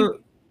 so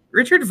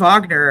Richard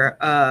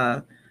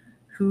Wagner,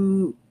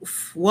 who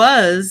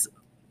was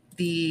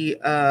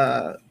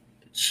the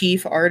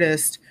chief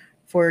artist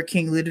for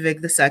King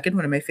Ludwig II,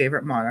 one of my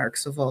favorite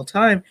monarchs of all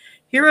time,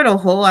 he wrote a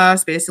whole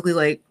ass, basically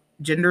like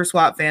gender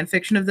swap fan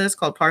fiction of this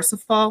called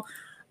Parsifal.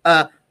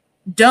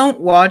 Don't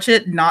watch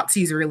it.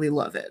 Nazis really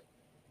love it.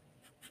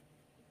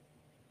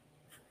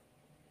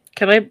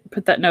 Can I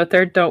put that note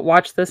there? Don't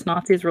watch this.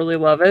 Nazis really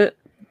love it.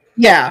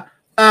 Yeah.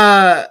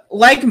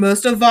 Like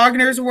most of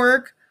Wagner's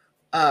work,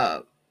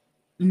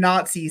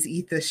 Nazis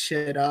eat this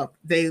shit up.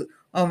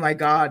 Oh my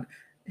God,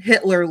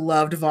 Hitler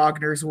loved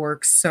Wagner's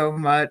work so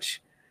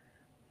much.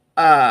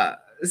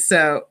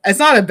 So it's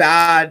not a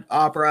bad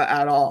opera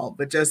at all,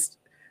 but just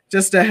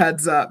a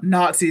heads up,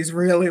 Nazis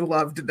really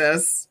loved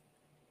this.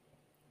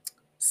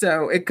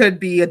 So it could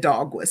be a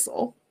dog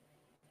whistle.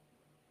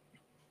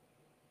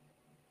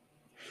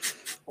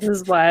 This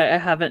is why I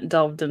haven't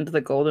delved into the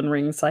Golden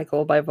Ring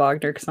cycle by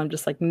Wagner, because I'm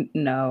just like,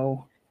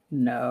 no.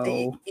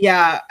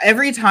 Yeah,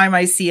 every time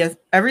I see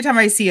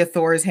a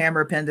Thor's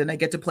hammer pendant, I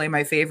get to play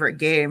my favorite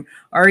game.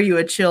 Are you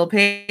a chill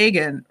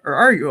pagan or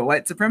are you a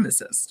white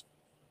supremacist?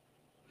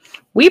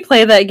 We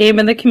play that game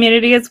in the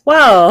community as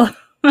well.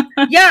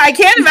 Yeah, I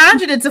can't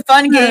imagine it's a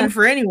fun game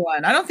for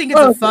anyone. I don't think it's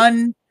a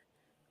fun.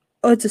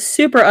 Oh, it's a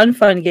super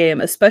unfun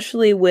game,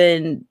 especially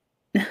when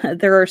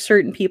there are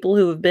certain people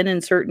who have been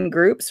in certain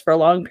groups for a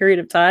long period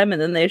of time, and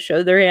then they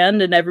show their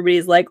hand, and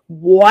everybody's like,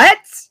 "What?"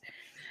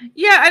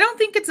 Yeah, I don't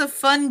think it's a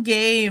fun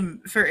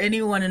game for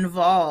anyone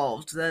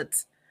involved.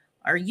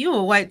 Are you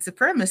a white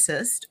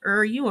supremacist or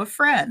are you a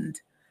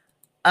friend?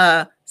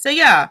 So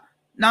yeah,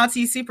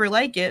 Nazis super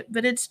like it,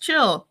 but it's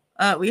chill.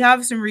 We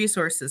have some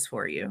resources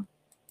for you.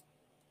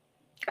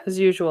 As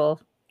usual,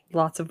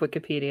 lots of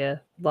Wikipedia,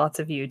 lots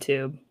of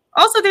YouTube.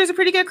 Also, there's a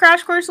pretty good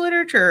Crash Course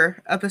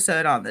Literature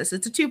episode on this.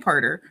 It's a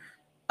two-parter.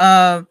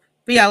 But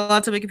yeah,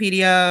 lots of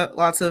Wikipedia,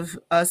 lots of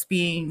us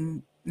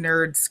being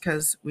nerds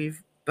because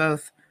we've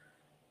both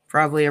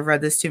probably have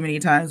read this too many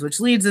times, which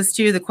leads us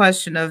to the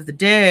question of the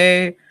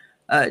day.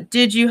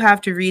 Did you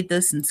have to read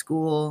this in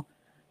school?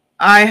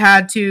 I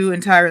had to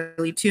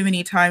entirely too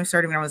many times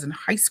starting when I was in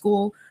high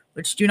school,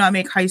 which do not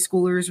make high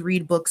schoolers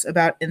read books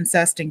about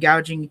incest and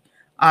gouging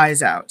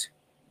eyes out.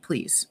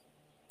 Please.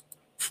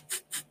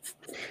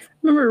 I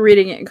remember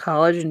reading it in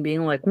college and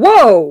being like,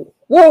 whoa,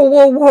 whoa,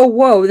 whoa, whoa,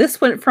 whoa.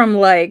 This went from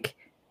like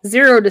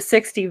 0 to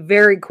 60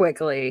 very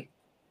quickly.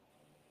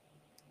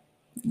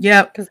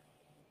 Yep. Because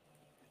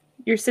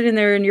you're sitting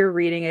there and you're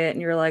reading it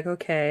and you're like,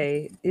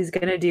 okay, he's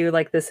going to do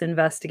like this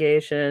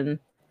investigation.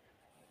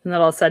 And then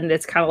all of a sudden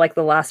it's kind of like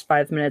the last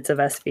 5 minutes of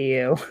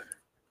SVU.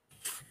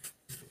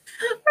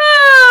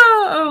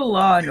 Oh,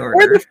 Law and Order.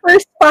 Or the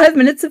first 5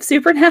 minutes of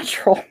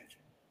Supernatural.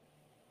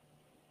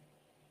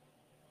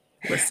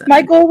 Listen.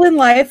 My goal in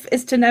life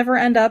is to never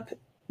end up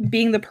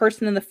being the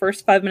person in the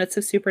first 5 minutes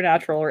of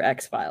Supernatural or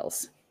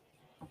X-Files.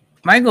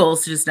 My goal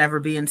is to just never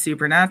be in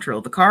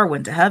Supernatural. The car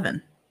went to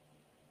heaven.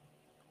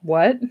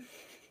 What?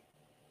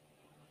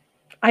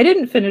 I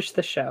didn't finish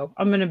the show.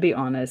 I'm going to be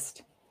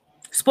honest.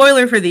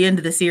 Spoiler for the end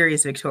of the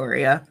series,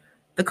 Victoria.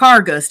 The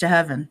car goes to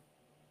heaven.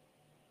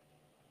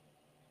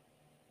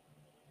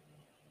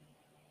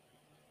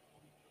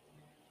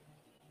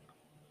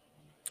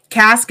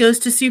 Cass goes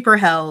to super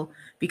hell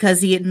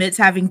because he admits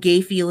having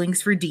gay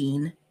feelings for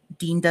Dean.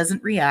 Dean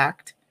doesn't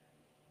react.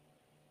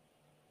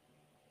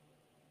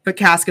 But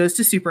Cass goes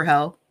to super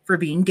hell for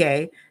being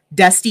gay.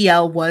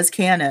 Destiel was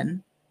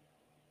canon.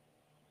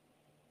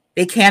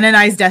 They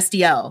canonized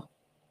Destiel.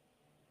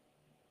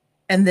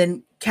 And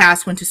then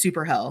Cass went to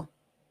super hell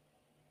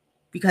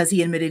because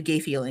he admitted gay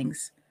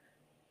feelings.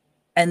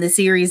 And the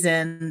series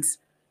ends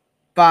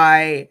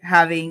by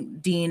having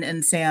Dean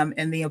and Sam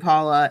and the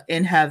Impala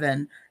in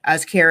heaven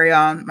as Carry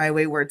On, My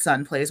Wayward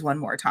Son plays one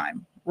more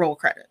time. Roll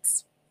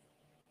credits.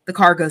 The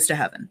car goes to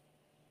heaven.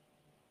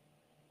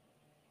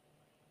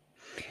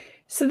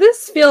 So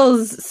this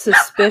feels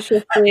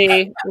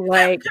suspiciously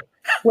like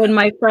when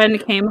my friend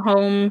came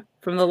home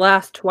from the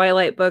last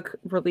Twilight book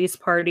release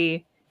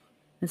party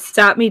and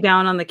sat me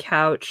down on the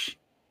couch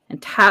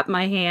and tapped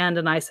my hand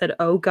and I said,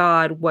 "Oh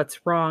God,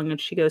 what's wrong?" And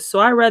she goes, "So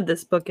I read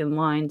this book in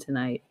line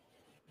tonight."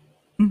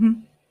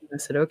 Mm-hmm. I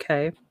said,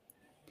 "Okay."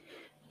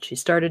 She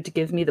started to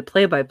give me the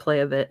play-by-play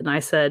of it and I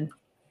said,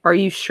 "Are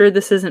you sure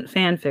this isn't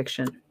fan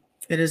fiction?"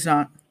 It is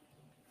not.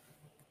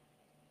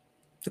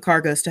 The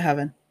car goes to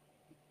heaven.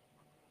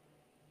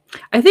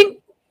 I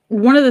think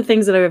one of the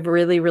things that I've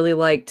really, really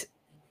liked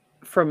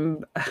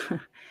from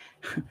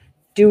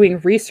doing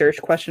research,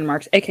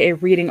 aka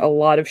reading a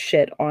lot of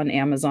shit on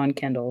Amazon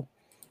Kindle,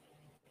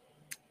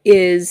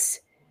 is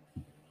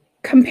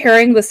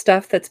comparing the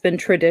stuff that's been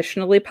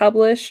traditionally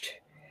published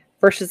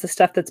versus the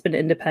stuff that's been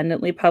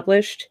independently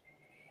published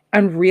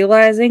and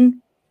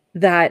realizing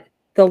that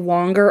the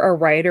longer a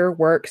writer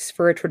works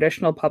for a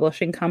traditional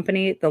publishing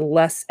company, the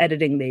less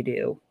editing they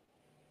do.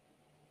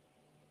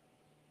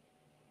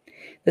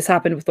 This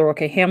happened with Laurell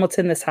K.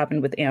 Hamilton. This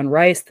happened with Anne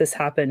Rice. This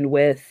happened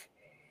with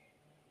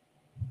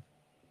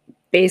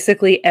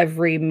basically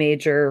every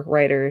major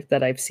writer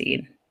that I've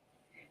seen.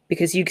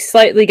 Because you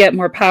slightly get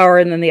more power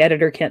and then the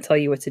editor can't tell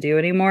you what to do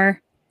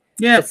anymore.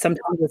 Yeah. But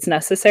sometimes it's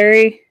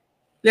necessary.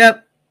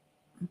 Yep.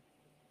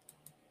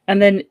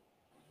 And then...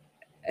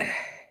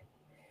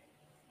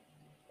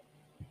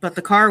 But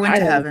the car went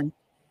to heaven.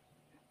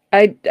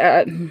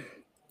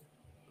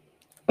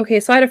 Okay,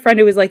 so I had a friend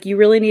who was like, "You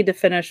really need to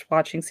finish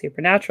watching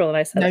Supernatural." And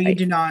I said, No, you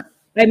do not.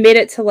 I made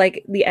it to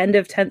like the end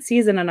of 10th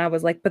season and I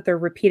was like, "But they're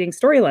repeating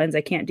storylines.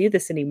 I can't do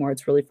this anymore.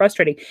 It's really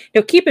frustrating."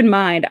 Now, keep in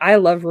mind, I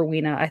love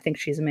Rowena. I think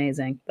she's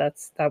amazing. That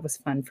was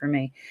fun for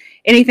me.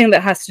 Anything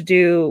that has to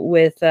do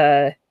with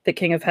the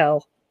King of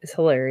Hell is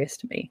hilarious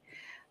to me.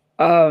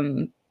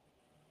 But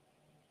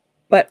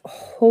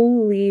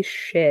holy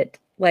shit.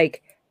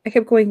 Like, I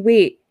kept going,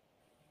 wait,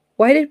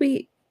 why did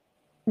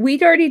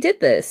we'd already did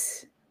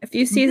this a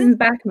few seasons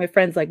back. My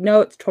friend's like,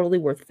 "No, it's totally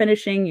worth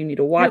finishing. You need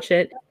to watch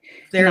it."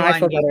 And I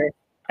feel better.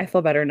 I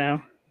feel better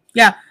now.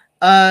 Yeah.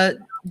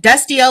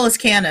 Destiel is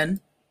canon.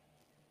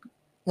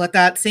 Let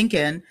that sink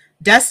in.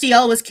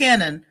 Destiel was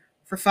canon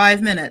for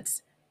 5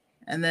 minutes.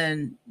 And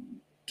then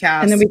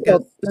Cass. And then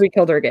we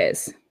killed our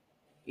gays.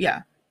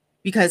 Yeah.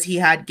 Because he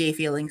had gay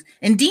feelings.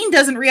 And Dean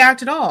doesn't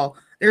react at all.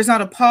 There's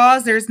not a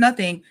pause. There's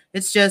nothing.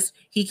 It's just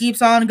he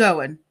keeps on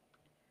going.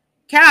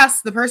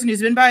 Cass, the person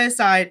who's been by his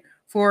side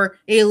for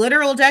a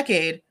literal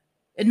decade,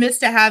 admits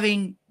to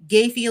having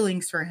gay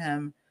feelings for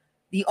him.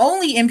 The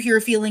only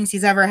impure feelings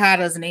he's ever had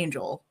as an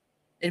angel.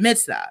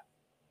 Admits that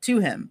to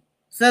him.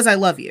 Says, "I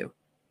love you."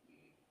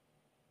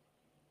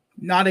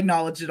 Not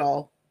acknowledged at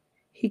all.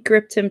 He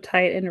gripped him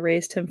tight and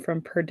raised him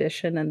from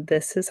perdition, and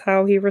this is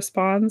how he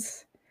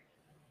responds?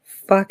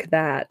 Fuck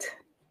that.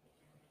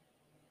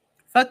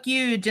 Fuck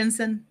you,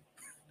 Jensen.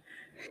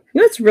 You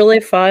know what's really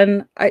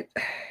fun?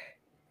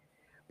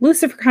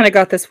 Lucifer kind of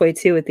got this way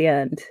too at the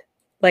end.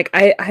 Like,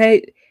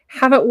 I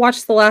haven't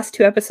watched the last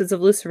 2 episodes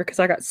of Lucifer because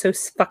I got so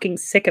fucking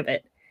sick of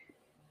it.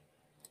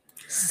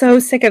 So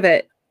sick of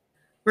it.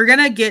 We're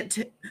gonna get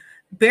to...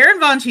 Baron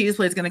Von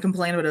Cheeseplate is going to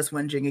complain about us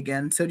whinging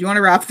again. So do you want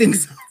to wrap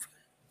things up?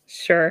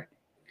 Sure.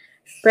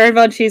 Baron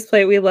Von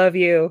Cheeseplate, we love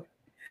you.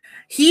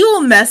 He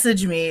will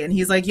message me and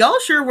he's like, y'all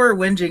sure we're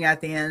whinging at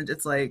the end?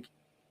 It's like,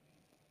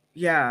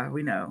 yeah,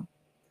 we know.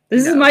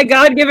 This is my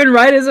God-given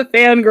right as a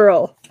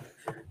fangirl.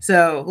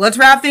 So let's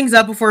wrap things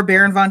up before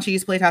Baron Von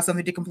Cheeseplate has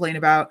something to complain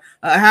about.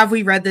 Have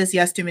we read this?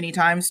 Yes, too many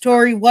times.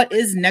 Tori, what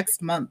is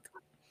next month?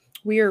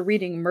 We are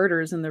reading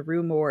Murders in the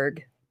Rue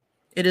Morgue.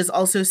 It is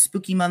also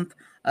Spooky Month.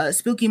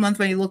 Spooky Month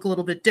may look a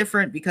little bit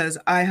different because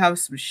I have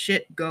some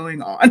shit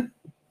going on.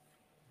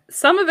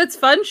 Some of it's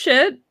fun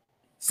shit.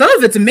 Some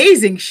of it's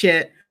amazing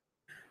shit.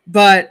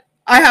 But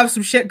I have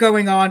some shit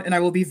going on and I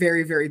will be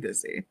very, very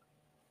busy.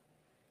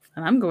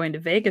 And I'm going to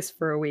Vegas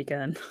for a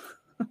weekend.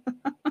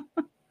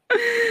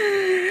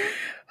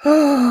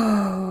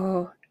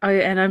 And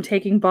I'm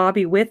taking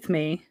Bobby with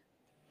me.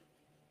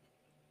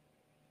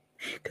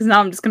 Because now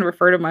I'm just going to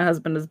refer to my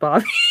husband as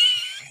Bobby.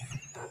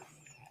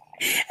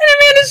 And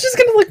Amanda's just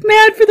going to look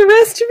mad for the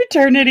rest of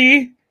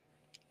eternity.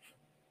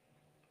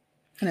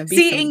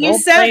 See, and you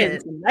said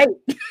it. Tonight.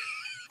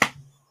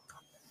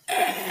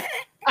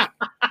 I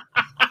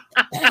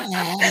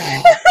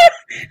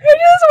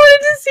just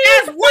wanted to see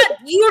if what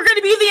you were going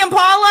to be the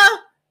Impala.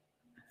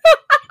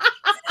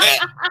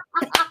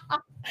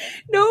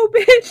 No,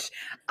 bitch.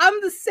 I'm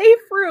the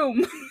safe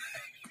room.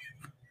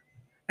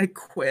 I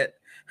quit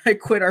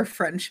our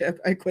friendship.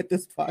 I quit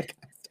this podcast.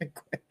 I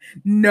quit.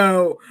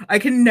 No, I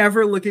can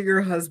never look at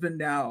your husband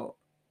now.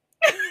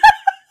 Now,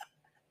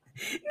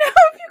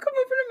 if you come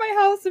over to my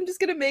house, I'm just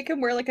gonna make him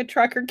wear like a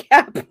trucker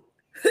cap.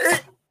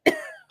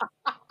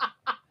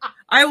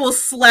 I will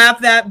slap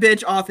that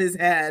bitch off his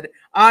head.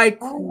 I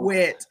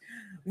quit.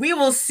 We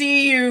will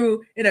see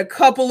you in a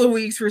couple of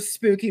weeks for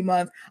Spooky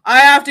Month.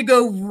 I have to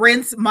go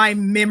rinse my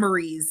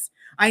memories.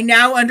 I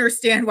now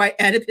understand why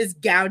Oedipus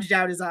gouged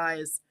out his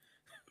eyes.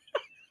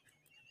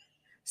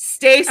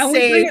 Stay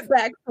safe. Bring it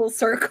back full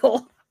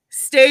circle.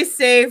 Stay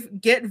safe.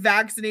 Get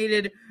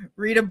vaccinated.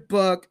 Read a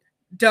book.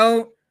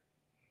 Don't.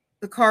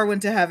 The car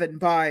went to heaven.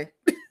 Bye.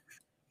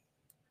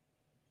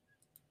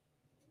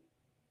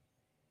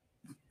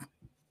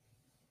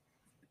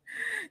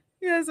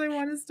 Yes, I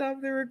want to stop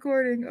the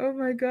recording. Oh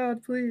my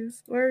God,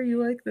 please. Why are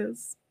you like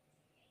this?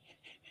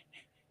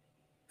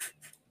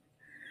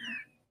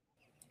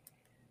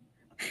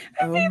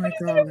 Oh my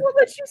God. It won't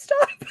let you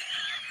stop.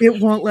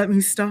 It won't let me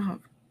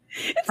stop.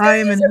 I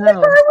am in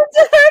hell.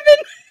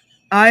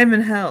 I am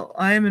in hell.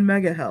 I am in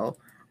mega hell.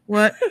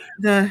 What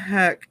the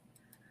heck?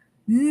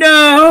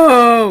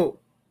 No!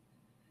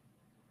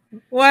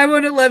 Why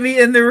won't it let me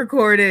end the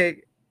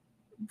recording?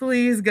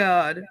 Please,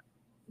 God.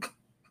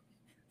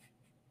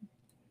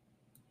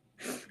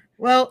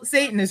 Well,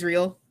 Satan is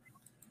real.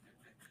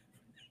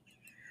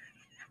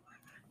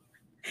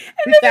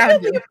 We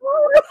found him.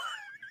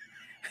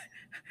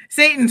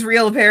 Satan's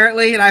real,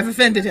 apparently, and I've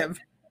offended him.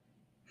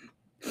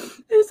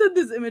 I said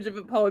this image of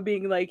Apollo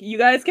being like, you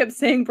guys kept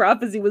saying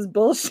prophecy was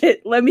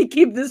bullshit. Let me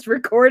keep this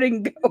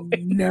recording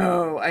going.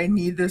 No, I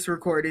need this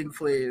recording,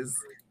 please.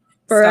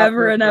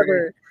 Forever and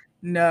ever.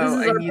 No,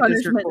 I need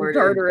this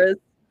recording.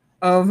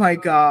 Oh my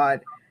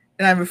God.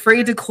 And I'm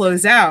afraid to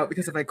close out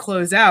because if I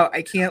close out,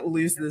 I can't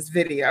lose this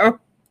video.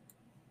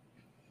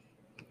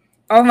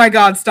 Oh my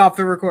God, stop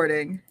the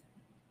recording.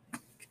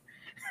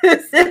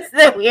 This is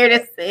the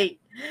weirdest thing.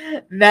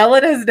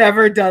 Melon has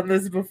never done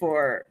this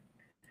before.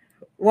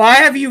 Why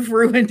have you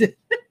ruined it?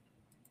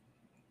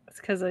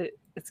 It's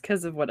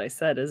because of what I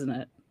said, isn't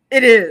it?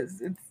 It is.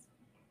 It's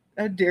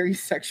how dare you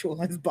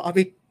sexualize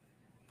Bobby?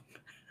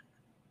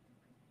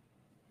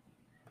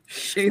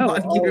 Shame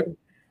on you.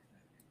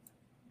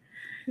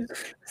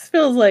 This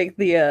feels like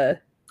the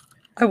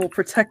I will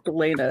protect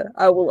Elena.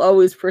 I will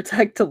always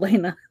protect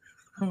Elena.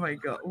 Oh my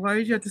God. Why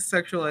did you have to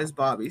sexualize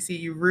Bobby? See,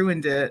 you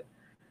ruined it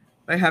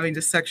by having to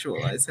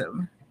sexualize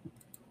him.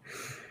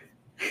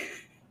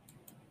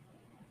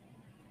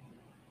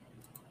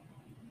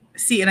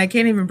 See, and I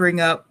can't even bring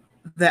up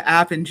the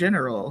app in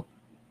general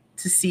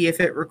to see if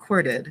it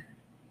recorded.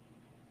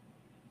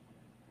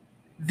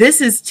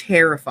 This is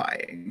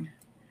terrifying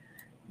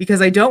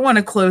because I don't want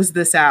to close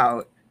this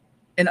out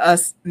and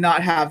us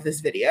not have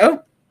this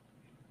video.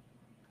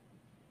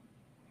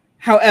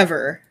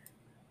 However,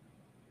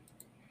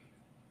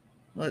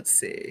 let's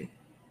see.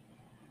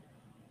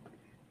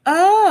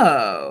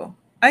 Oh,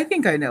 I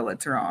think I know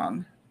what's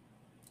wrong.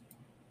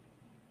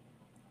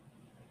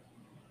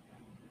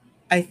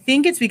 I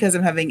think it's because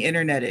I'm having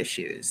internet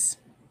issues.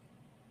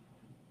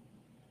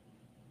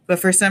 But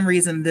for some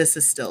reason, this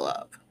is still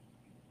up.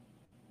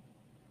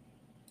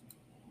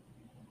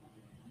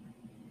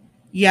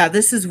 Yeah,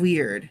 this is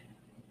weird.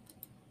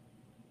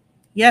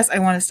 Yes, I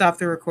want to stop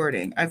the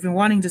recording. I've been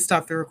wanting to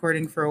stop the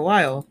recording for a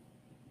while.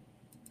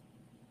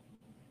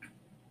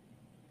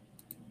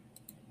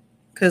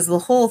 Because the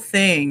whole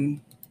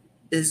thing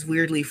is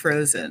weirdly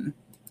frozen.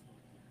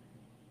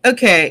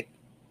 Okay,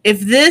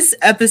 if this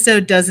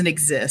episode doesn't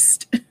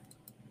exist,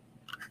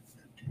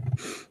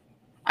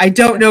 I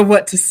don't know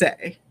what to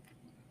say.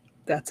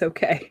 That's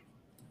okay.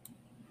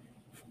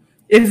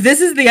 if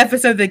this is the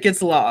episode that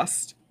gets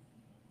lost,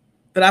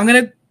 but I'm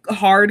gonna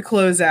hard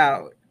close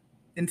out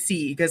and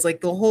see, because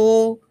like the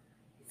whole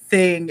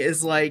thing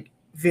is like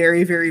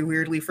very, very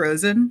weirdly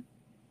frozen.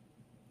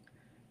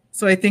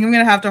 So I think I'm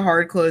gonna have to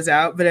hard close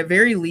out, but at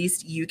very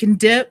least you can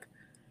dip,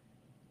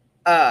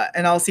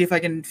 and I'll see if I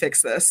can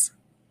fix this.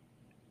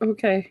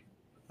 Okay.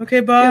 Okay,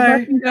 bye. Good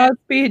luck and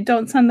Godspeed.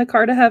 Don't send the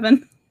car to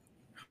heaven.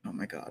 Oh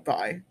my god,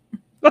 bye.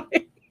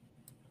 Bye.